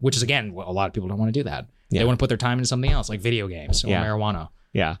attention, which is, again, a lot of people don't want to do that. They want to put their time into something else, like video games or marijuana.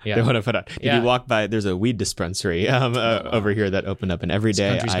 Yeah, they want to put on. If you walk by, there's a weed dispensary over here that opened up, and every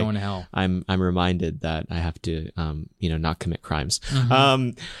day going to hell. I'm reminded that I have to not commit crimes.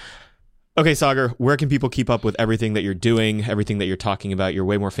 Okay, Saagar, where can people keep up with everything that you're doing, everything that you're talking about? You're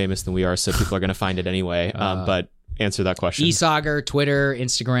way more famous than we are, so people are going to find it anyway. But answer that question. Saagar, Twitter,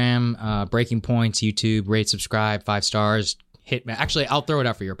 Instagram, Breaking Points, YouTube, rate, subscribe, 5 stars. Actually, I'll throw it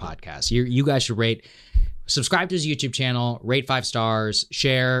out for your podcast. You guys should subscribe to his YouTube channel, rate 5 stars,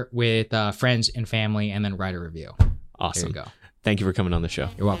 share with friends and family, and then write a review. Awesome. There you go. Thank you for coming on the show.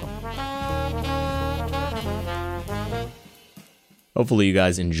 You're welcome. Hopefully you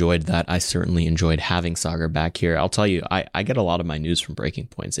guys enjoyed that. I certainly enjoyed having Saagar back here. I'll tell you, I get a lot of my news from Breaking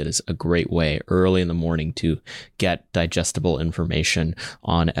Points. It is a great way early in the morning to get digestible information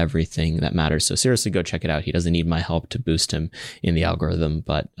on everything that matters. So seriously, go check it out. He doesn't need my help to boost him in the algorithm,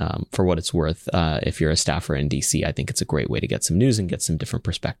 but for what it's worth, if you're a staffer in DC, I think it's a great way to get some news and get some different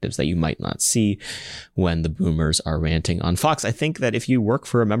perspectives that you might not see when the boomers are ranting on Fox. I think that if you work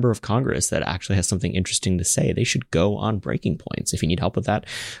for a member of Congress that actually has something interesting to say, they should go on Breaking Points. If you need help with that,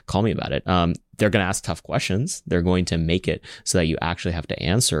 call me about it. They're going to ask tough questions. They're going to make it so that you actually have to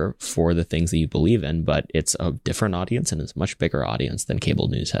answer for the things that you believe in, but it's a different audience and it's a much bigger audience than cable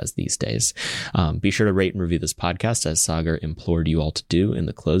news has these days. Be sure to rate and review this podcast, as Saagar implored you all to do in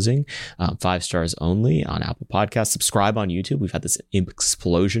the closing. 5 stars only on Apple Podcasts. Subscribe on YouTube. We've had this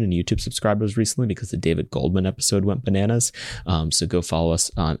explosion in YouTube subscribers recently because the David Goldman episode went bananas. So go follow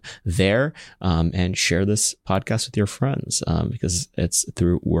us on there and share this podcast with your friends because it's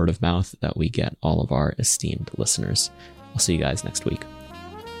through word of mouth that we get all of our esteemed listeners. I'll see you guys next week.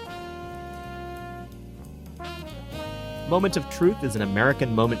 Moment of Truth is an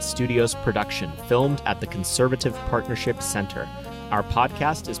American Moment Studios production filmed at the Conservative Partnership Center. Our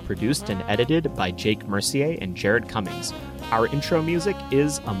podcast is produced and edited by Jake Mercier and Jared Cummings. Our intro music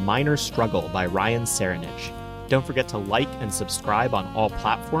is A Minor Struggle by Ryan Serenich. Don't forget to like and subscribe on all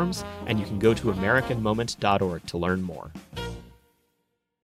platforms, and you can go to AmericanMoment.org to learn more.